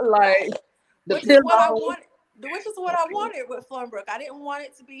 like the which is what I pillow. wanted. Which is what I wanted with Florinbrook. I didn't want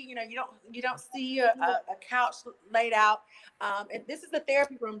it to be, you don't see a couch laid out. And this is the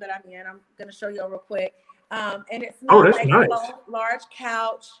therapy room that I'm in. I'm going to show you real quick. And it's not that's like nice. a large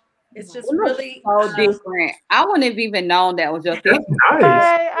couch. It's just It looks really so different. I wouldn't have even known that was your thing. That's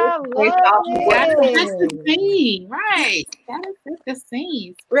nice. Hey, I love That's the it. scene, right? Gotta set the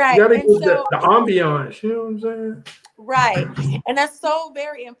scene. right. You gotta And get so the ambiance, you know what I'm saying? right. And that's so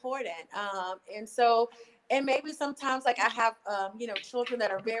very important. And maybe sometimes like I have, children that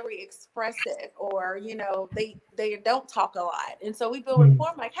are very expressive or, they don't talk a lot. And so we build rapport.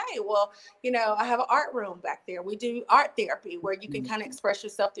 I'm like, hey, well, I have an art room back there. We do art therapy where you can kind of express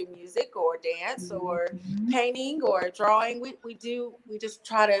yourself through music or dance or painting or drawing. We just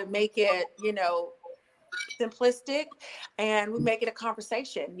try to make it, simplistic, and we make it a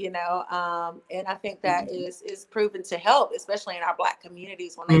conversation, and I think that is proven to help, especially in our Black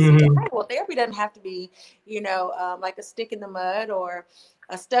communities, when they see that, hey, well, therapy doesn't have to be, like a stick in the mud or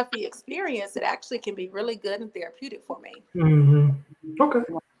a stuffy experience. It actually can be really good and therapeutic for me. Okay.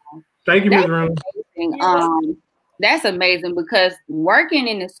 Thank you, Ms. Reynolds. That's amazing because working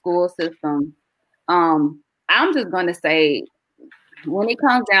in the school system, I'm just going to say, when it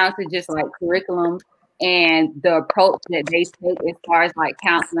comes down to just like curriculum and the approach that they take as far as like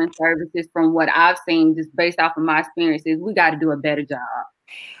counseling services, from what I've seen, just based off of my experiences, we got to do a better job.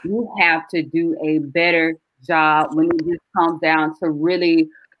 You have to do a better job when it just comes down to really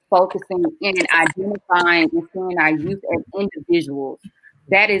focusing in and identifying and seeing our youth as individuals.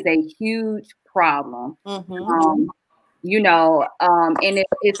 That is a huge problem. And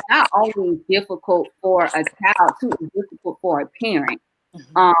it's not only difficult for a child, too, it's difficult for a parent.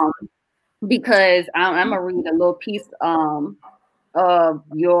 Because I'm gonna read a little piece of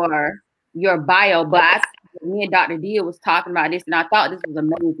your bio, but me and Dr. Dia was talking about this, and I thought this was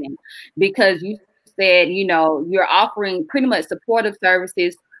amazing because you said, you're offering pretty much supportive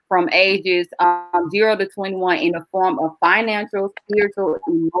services from ages 0 to 21 in the form of financial, spiritual,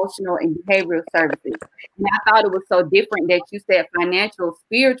 emotional, and behavioral services. And I thought it was so different that you said financial,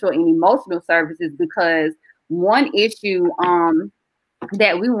 spiritual, and emotional services, because one issue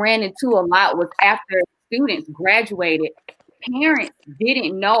that we ran into a lot was after students graduated, parents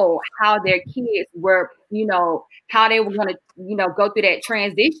didn't know how their kids were, how they were going to, go through that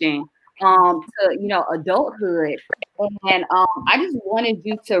transition to, adulthood. And I just wanted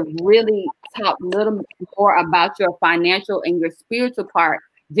you to really talk a little more about your financial and your spiritual part,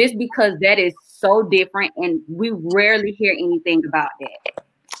 just because that is so different and we rarely hear anything about that.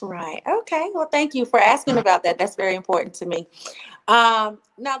 Right. Okay. Well, thank you for asking about that. That's very important to me. Now,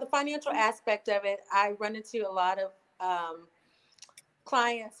 the financial aspect of it, I run into a lot of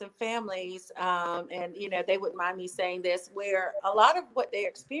clients and families, and they wouldn't mind me saying this, where a lot of what they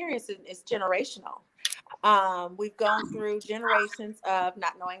experience is generational. We've gone through generations of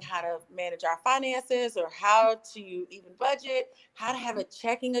not knowing how to manage our finances or how to even budget, how to have a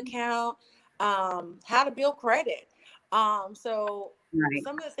checking account, how to build credit. So Right.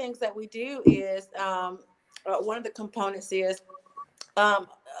 some of the things that we do is one of the components is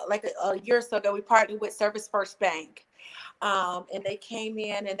like a year or so ago, we partnered with Service First Bank. And they came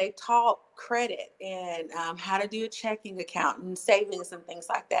in and they taught credit and how to do a checking account and savings and things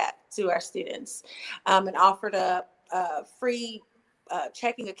like that to our students, and offered a free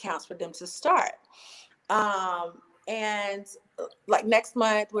checking accounts for them to start. And like next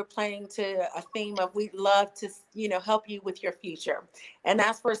month, we're planning to a theme of we'd love to, help you with your future. And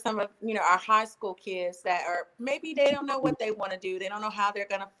that's for some of, our high school kids that are, maybe they don't know what they want to do. They don't know how they're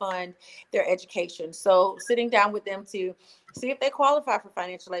going to fund their education. So sitting down with them to see if they qualify for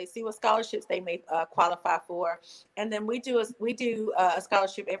financial aid, see what scholarships they may qualify for. And then we do a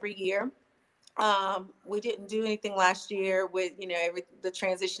scholarship every year. We didn't do anything last year with, the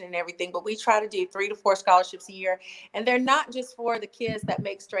transition and everything, but we try to do 3 to 4 scholarships a year. And they're not just for the kids that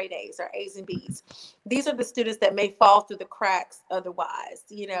make straight A's or A's and B's. These are the students that may fall through the cracks otherwise.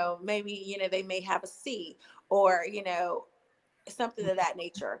 Maybe, they may have a C or, something of that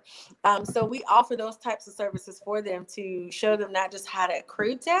nature. So we offer those types of services for them to show them not just how to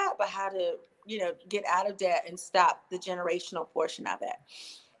accrue debt, but how to, get out of debt and stop the generational portion of it.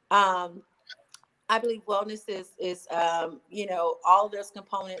 I believe wellness is all of those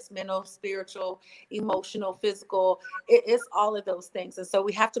components: mental, spiritual, emotional, physical. It's all of those things. And so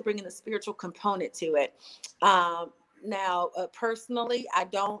we have to bring in the spiritual component to it. Now, personally, I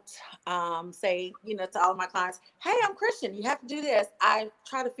don't say, to all of my clients, hey, I'm Christian, you have to do this. I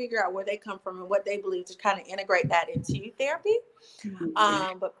try to figure out where they come from and what they believe to kind of integrate that into therapy.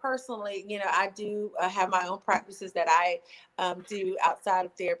 But personally, I do have my own practices that I do outside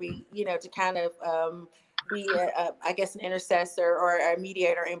of therapy, to kind of be I guess an intercessor or a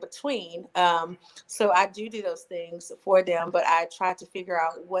mediator in between. So I do those things for them, but I try to figure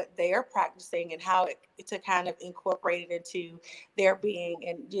out what they're practicing and how to kind of incorporate it into their being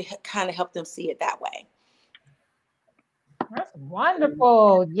and kind of help them see it that way. That's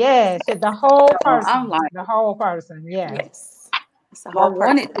wonderful. Yes, the whole person. The whole person. Yes. I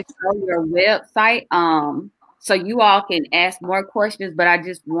wanted to show your website, so you all can ask more questions, but I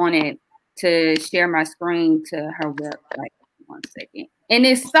just wanted to share my screen to her website. 1 second. And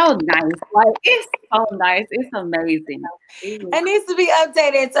it's so nice. Like, it's so nice. It's amazing. It needs to be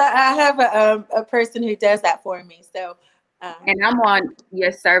updated. So I have a person who does that for me. So and I'm on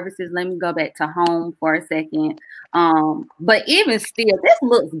your services. Let me go back to home for a second. But even still, this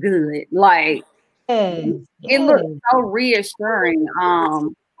looks good. Like, it looks so reassuring.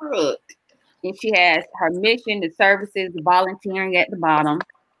 And she has her mission, the services, the volunteering at the bottom.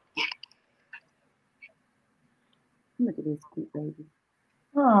 Look at this cute baby.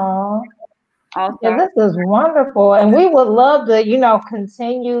 Oh, yeah, this is wonderful. And we would love to,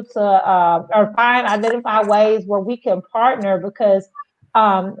 continue to or identify ways where we can partner, because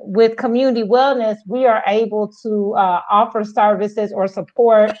with community wellness, we are able to offer services or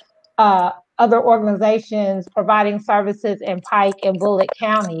support other organizations providing services in Pike and Bullitt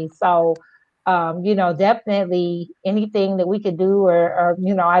County. So, definitely anything that we could do or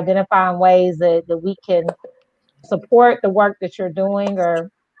identifying ways that we can support the work that you're doing, or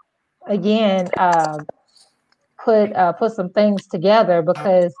again, put some things together,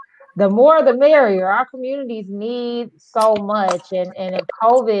 because the more the merrier. Our communities need so much, and if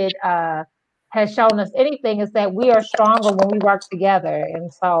COVID has shown us anything, is that we are stronger when we work together.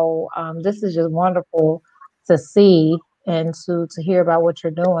 And so this is just wonderful to see and to hear about what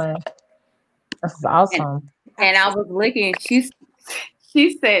you're doing. This is awesome. And I was looking,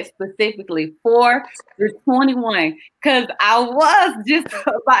 she said specifically 4 through 21, because I was just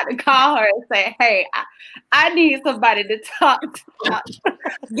about to call her and say, hey, I need somebody to talk to.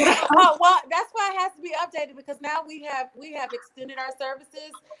 Well, that's why it has to be updated, because now we have extended our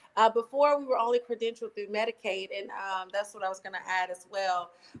services. Before we were only credentialed through Medicaid, and that's what I was going to add as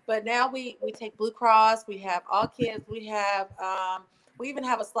well. But now we take Blue Cross, we have All Kids, we have we even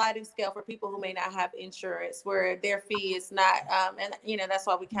have a sliding scale for people who may not have insurance, where their fee is not, and that's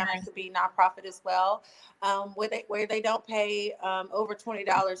why we kind of could be nonprofit as well, where they don't pay over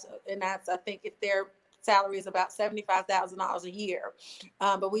 $20, and that's, I think, if their salary is about $75,000 a year.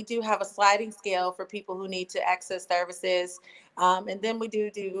 But we do have a sliding scale for people who need to access services, and then we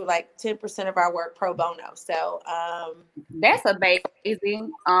do like 10% of our work pro bono. So that's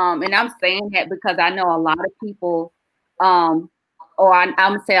amazing. And I'm saying that because I know a lot of people, or I'm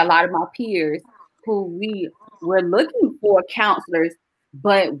gonna say a lot of my peers, who we're looking for counselors,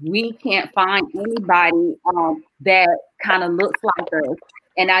 but we can't find anybody that kind of looks like us.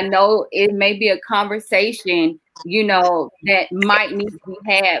 And I know it may be a conversation, that might need to be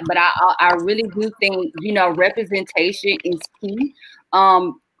had, but I really do think, representation is key,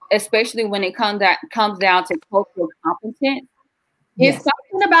 especially when it comes down to cultural competence. It's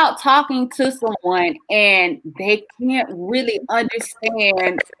something about talking to someone and they can't really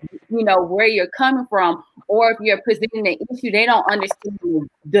understand, where you're coming from, or if you're presenting an issue, they don't understand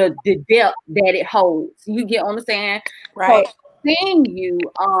the depth that it holds. You get what I'm saying? Right. So seeing you,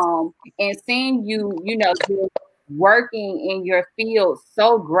 and seeing you, working in your field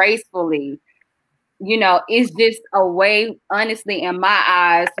so gracefully, you know, it's just a way, honestly, in my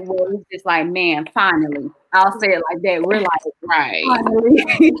eyes, where it's just like, man, finally. I'll say it like that. We're like, Right. finally.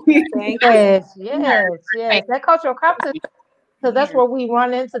 Yes. That cultural competence, because that's where we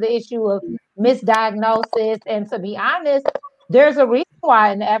run into the issue of misdiagnosis. And to be honest, there's a reason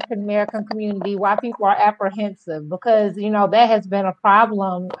why in the African American community why people are apprehensive, because that has been a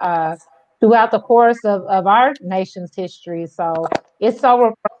problem throughout the course of our nation's history. So it's so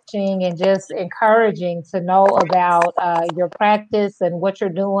refreshing and just encouraging to know about your practice and what you're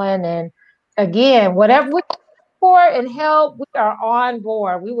doing. And again, whatever we support and help, we are on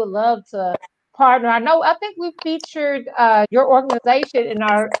board. We would love to partner. I think we featured your organization in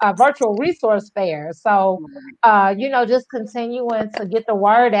our virtual resource fair. So, just continuing to get the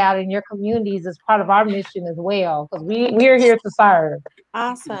word out in your communities is part of our mission as well, because we're here to serve.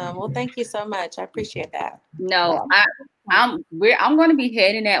 Awesome. Well, thank you so much. I appreciate that. No, I'm going to be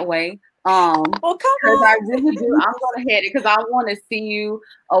heading that way. Well, come because on. I really do. I'm going to head it because I want to see you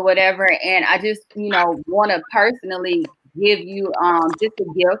or whatever, and I just want to personally give you just a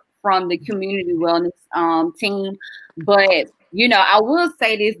gift from the community wellness team. But I will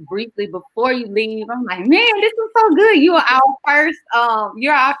say this briefly before you leave. I'm like, man, this is so good. You're our first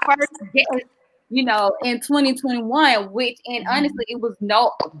guest, in 2021, which, and honestly, it was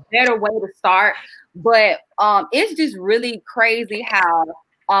no better way to start. But it's just really crazy how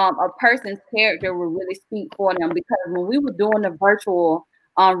a person's character will really speak for them, because when we were doing the virtual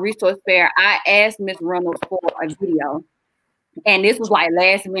resource fair, I asked Miss Reynolds for a video, and this was like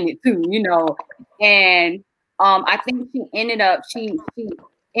last minute too, and I think she ended up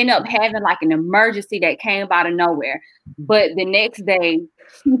having like an emergency that came out of nowhere, but the next day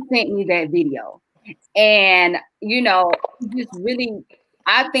she sent me that video, and just really,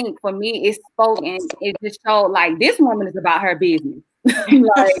 I think for me it spoke, and it just showed like this woman is about her business.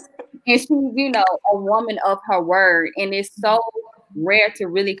 Like, and she's a woman of her word, and it's so rare to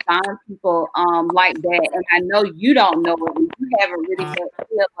really find people like that. And I know you don't know it, and you haven't really had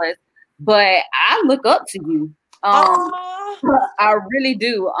us, but I look up to you. I really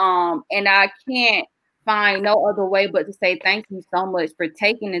do. And I can't find no other way but to say thank you so much for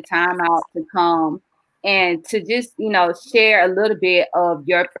taking the time out to come and to just share a little bit of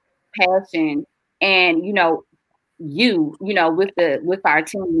your passion and with our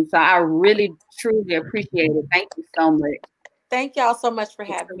team. So I really truly appreciate it. Thank you so much. Thank y'all so much for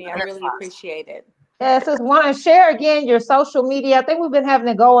having me. I really appreciate it. Yes, just want to share again your social media. I think we've been having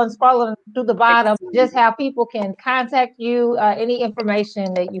to go and scroll through the bottom, just how people can contact you, any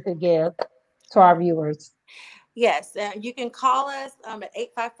information that you could give to our viewers. Yes, you can call us at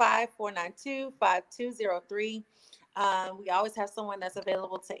 855-492-5203. We always have someone that's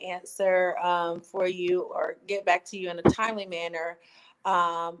available to answer for you or get back to you in a timely manner.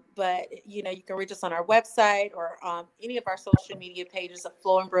 But you can reach us on our website or any of our social media pages of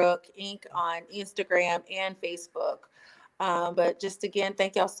Flo and Brooke Inc. on Instagram and Facebook. But just again,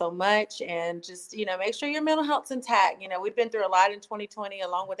 thank y'all so much, and just make sure your mental health's intact. We've been through a lot in 2020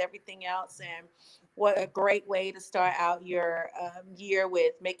 along with everything else, and what a great way to start out your year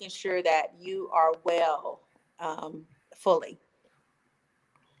with making sure that you are well fully.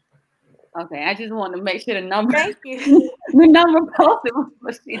 Okay, I just want to make sure the number. Thank you. The number posted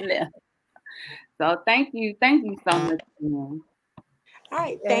before she left. So thank you so much. All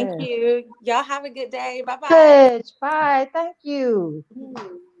right, thank you. Y'all have a good day. Bye-bye. Good. Bye. Thank you.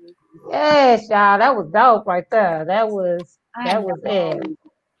 Yes, y'all. That was dope right there. That was it.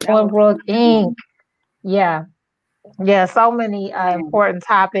 Flo and Brooke Inc. Yeah. So many important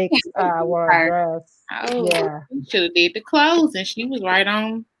topics were addressed. Should have did the close, and she was right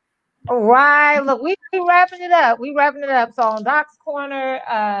on. Right. Look, we wrapping it up. So on Doc's Corner,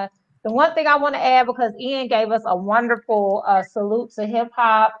 the one thing I want to add, because Ian gave us a wonderful salute to hip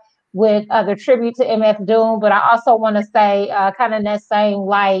hop with the tribute to MF Doom, but I also want to say, kind of in that same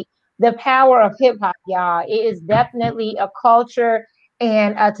light, the power of hip hop, y'all. It is definitely a culture.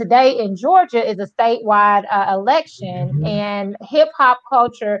 And today in Georgia is a statewide election, and hip hop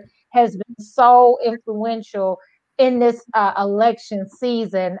culture has been so influential in this election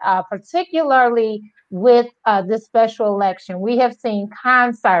season, particularly with this special election. We have seen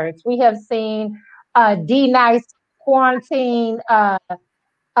concerts, we have seen D-Nice quarantine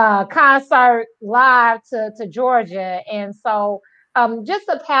concert live to Georgia. And so just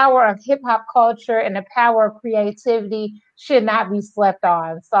the power of hip hop culture and the power of creativity should not be slept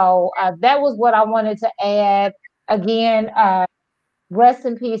on. So that was what I wanted to add. Again, rest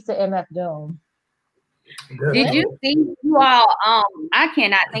in peace to MF Doom. Did you see you all? I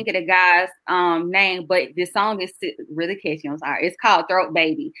cannot think of the guy's name, but the song is really catchy. I'm sorry. It's called Throat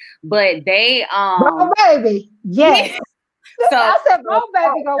Baby. But they Throat Baby, yes. So I said Throat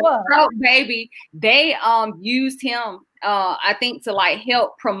Baby go up. Throat Baby, they used him I think to like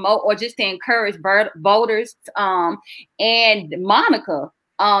help promote or just to encourage voters. And Monica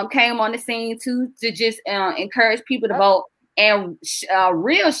came on the scene too to just encourage people to vote. And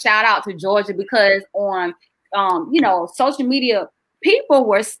real shout out to Georgia, because on social media, people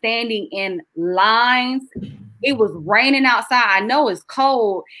were standing in lines. It was raining outside. I know it's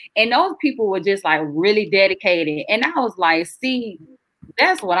cold, and those people were just like really dedicated. And I was like, see,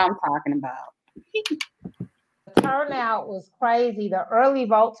 that's what I'm talking about. The turnout was crazy. The early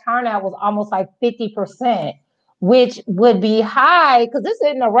vote turnout was almost like 50%, which would be high because this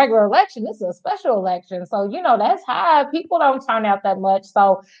isn't a regular election. This is a special election. So, that's high. People don't turn out that much.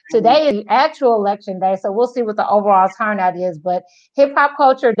 So today is the actual election day. So we'll see what the overall turnout is. But hip hop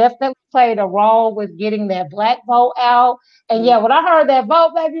culture definitely played a role with getting that Black vote out. And yeah, when I heard that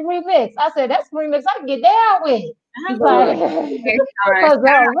Vote Baby remix, I said, that's a remix I can get down with. Because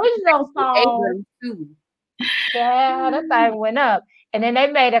the original song, yeah, that thing went up. And then they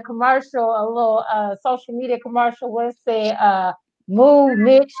made a commercial, a little social media commercial where it said, move,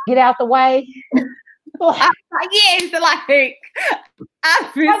 Mitch, get out the way. Yes, like, I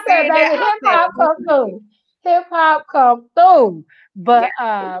said, baby, hip-hop come through. Hip-hop come through. But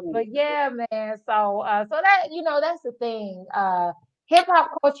yeah, man. So that, that's the thing.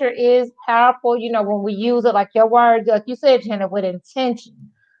 Hip-hop culture is powerful, when we use it, like your word, like you said, Jenna, with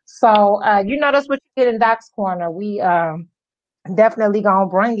intention. So, that's what you did in Doc's Corner. We definitely gonna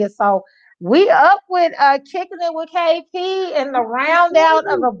bring it. So we up with kicking it with KP and the round out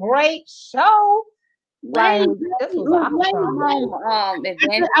of a great show. Like, this was awesome.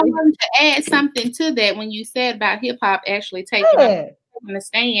 I wanted to add something to that when you said about hip hop actually taking the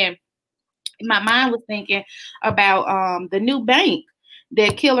stand. My mind was thinking about the new bank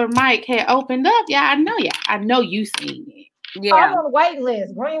that Killer Mike had opened up. Yeah, I know you seen it. Yeah, I'm on the waiting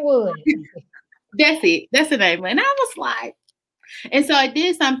list. Greenwood. That's it. That's the name. And I was like, and so it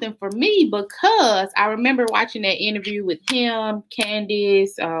did something for me because I remember watching that interview with him,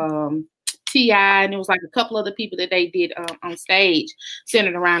 Candace, T.I., and it was like a couple other people that they did on stage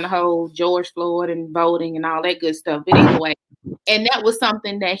centered around the whole George Floyd and voting and all that good stuff. But anyway, and that was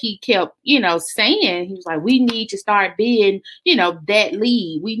something that he kept, saying. He was like, we need to start being, that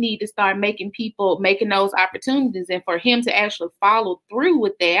lead. We need to start making those opportunities. And for him to actually follow through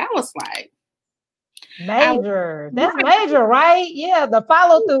with that, I was like, major. That's major, right? Yeah, the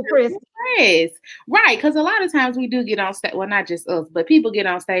follow through, Chris. Yes, right. Because a lot of times we do get on stage. Well, not just us, but people get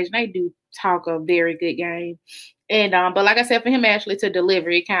on stage and they do talk a very good game. And but like I said, for him actually to deliver,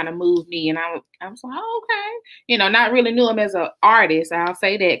 it kind of moved me. And I was like, oh, okay, not really knew him as an artist. I'll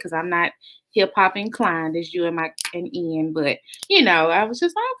say that because I'm not hip hop inclined as you and Ian. But I was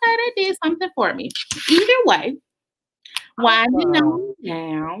just like, okay, that did something for me. Either way. Winding on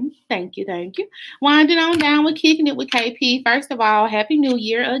down. Thank you. Winding on down with Kicking It with KP. First of all, Happy New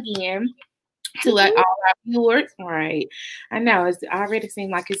Year again to all our viewers. Right. I know it already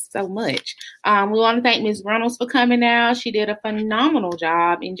seemed like it's so much. We want to thank Ms. Reynolds for coming out. She did a phenomenal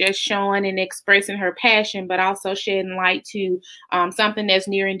job in just showing and expressing her passion, but also shedding light to something that's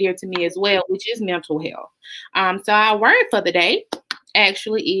near and dear to me as well, which is mental health. So our word for the day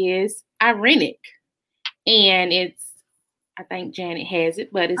actually is irenic. And I think Janet has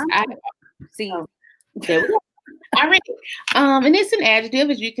it, but it's irenic. And it's an adjective,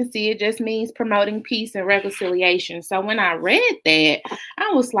 as you can see. It just means promoting peace and reconciliation. So when I read that,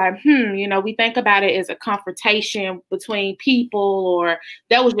 I was like, we think about it as a confrontation between people, or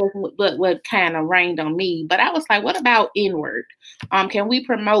that was just what kind of rained on me. But I was like, what about inward? Can we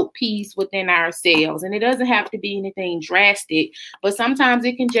promote peace within ourselves? And it doesn't have to be anything drastic, but sometimes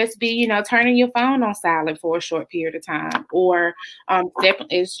it can just be, turning your phone on silent for a short period of time, or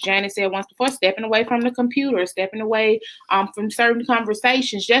as Janet said once before, stepping away from the computer, stepping away from certain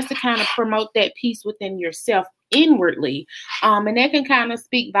conversations, just to kind of promote that peace within yourself inwardly. And that can kind of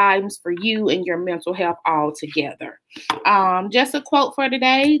speak volumes for you and your mental health all together. Just a quote for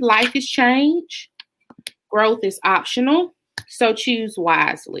today: life is change, growth is optional, so choose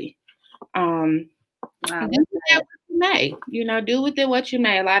wisely. Do with it what you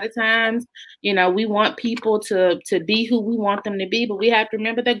may. A lot of times, we want people to be who we want them to be, but we have to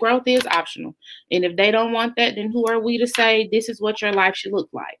remember that growth is optional. And if they don't want that, then who are we to say this is what your life should look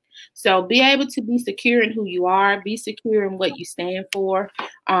like? So be able to be secure in who you are, be secure in what you stand for,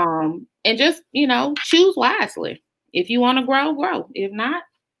 and just, choose wisely. If you want to grow, grow. If not,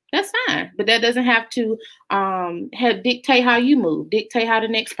 That's fine. But that doesn't have to dictate how you move, dictate how the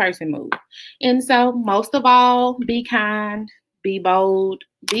next person moves. And so most of all, be kind, be bold,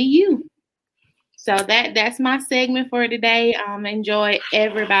 be you. So that's my segment for today. Enjoy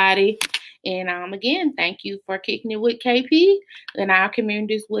everybody. And again, thank you for kicking it with KP and our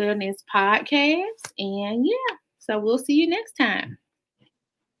Communities Wellness podcast. And yeah, so we'll see you next time.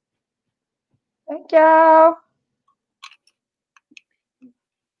 Thank y'all.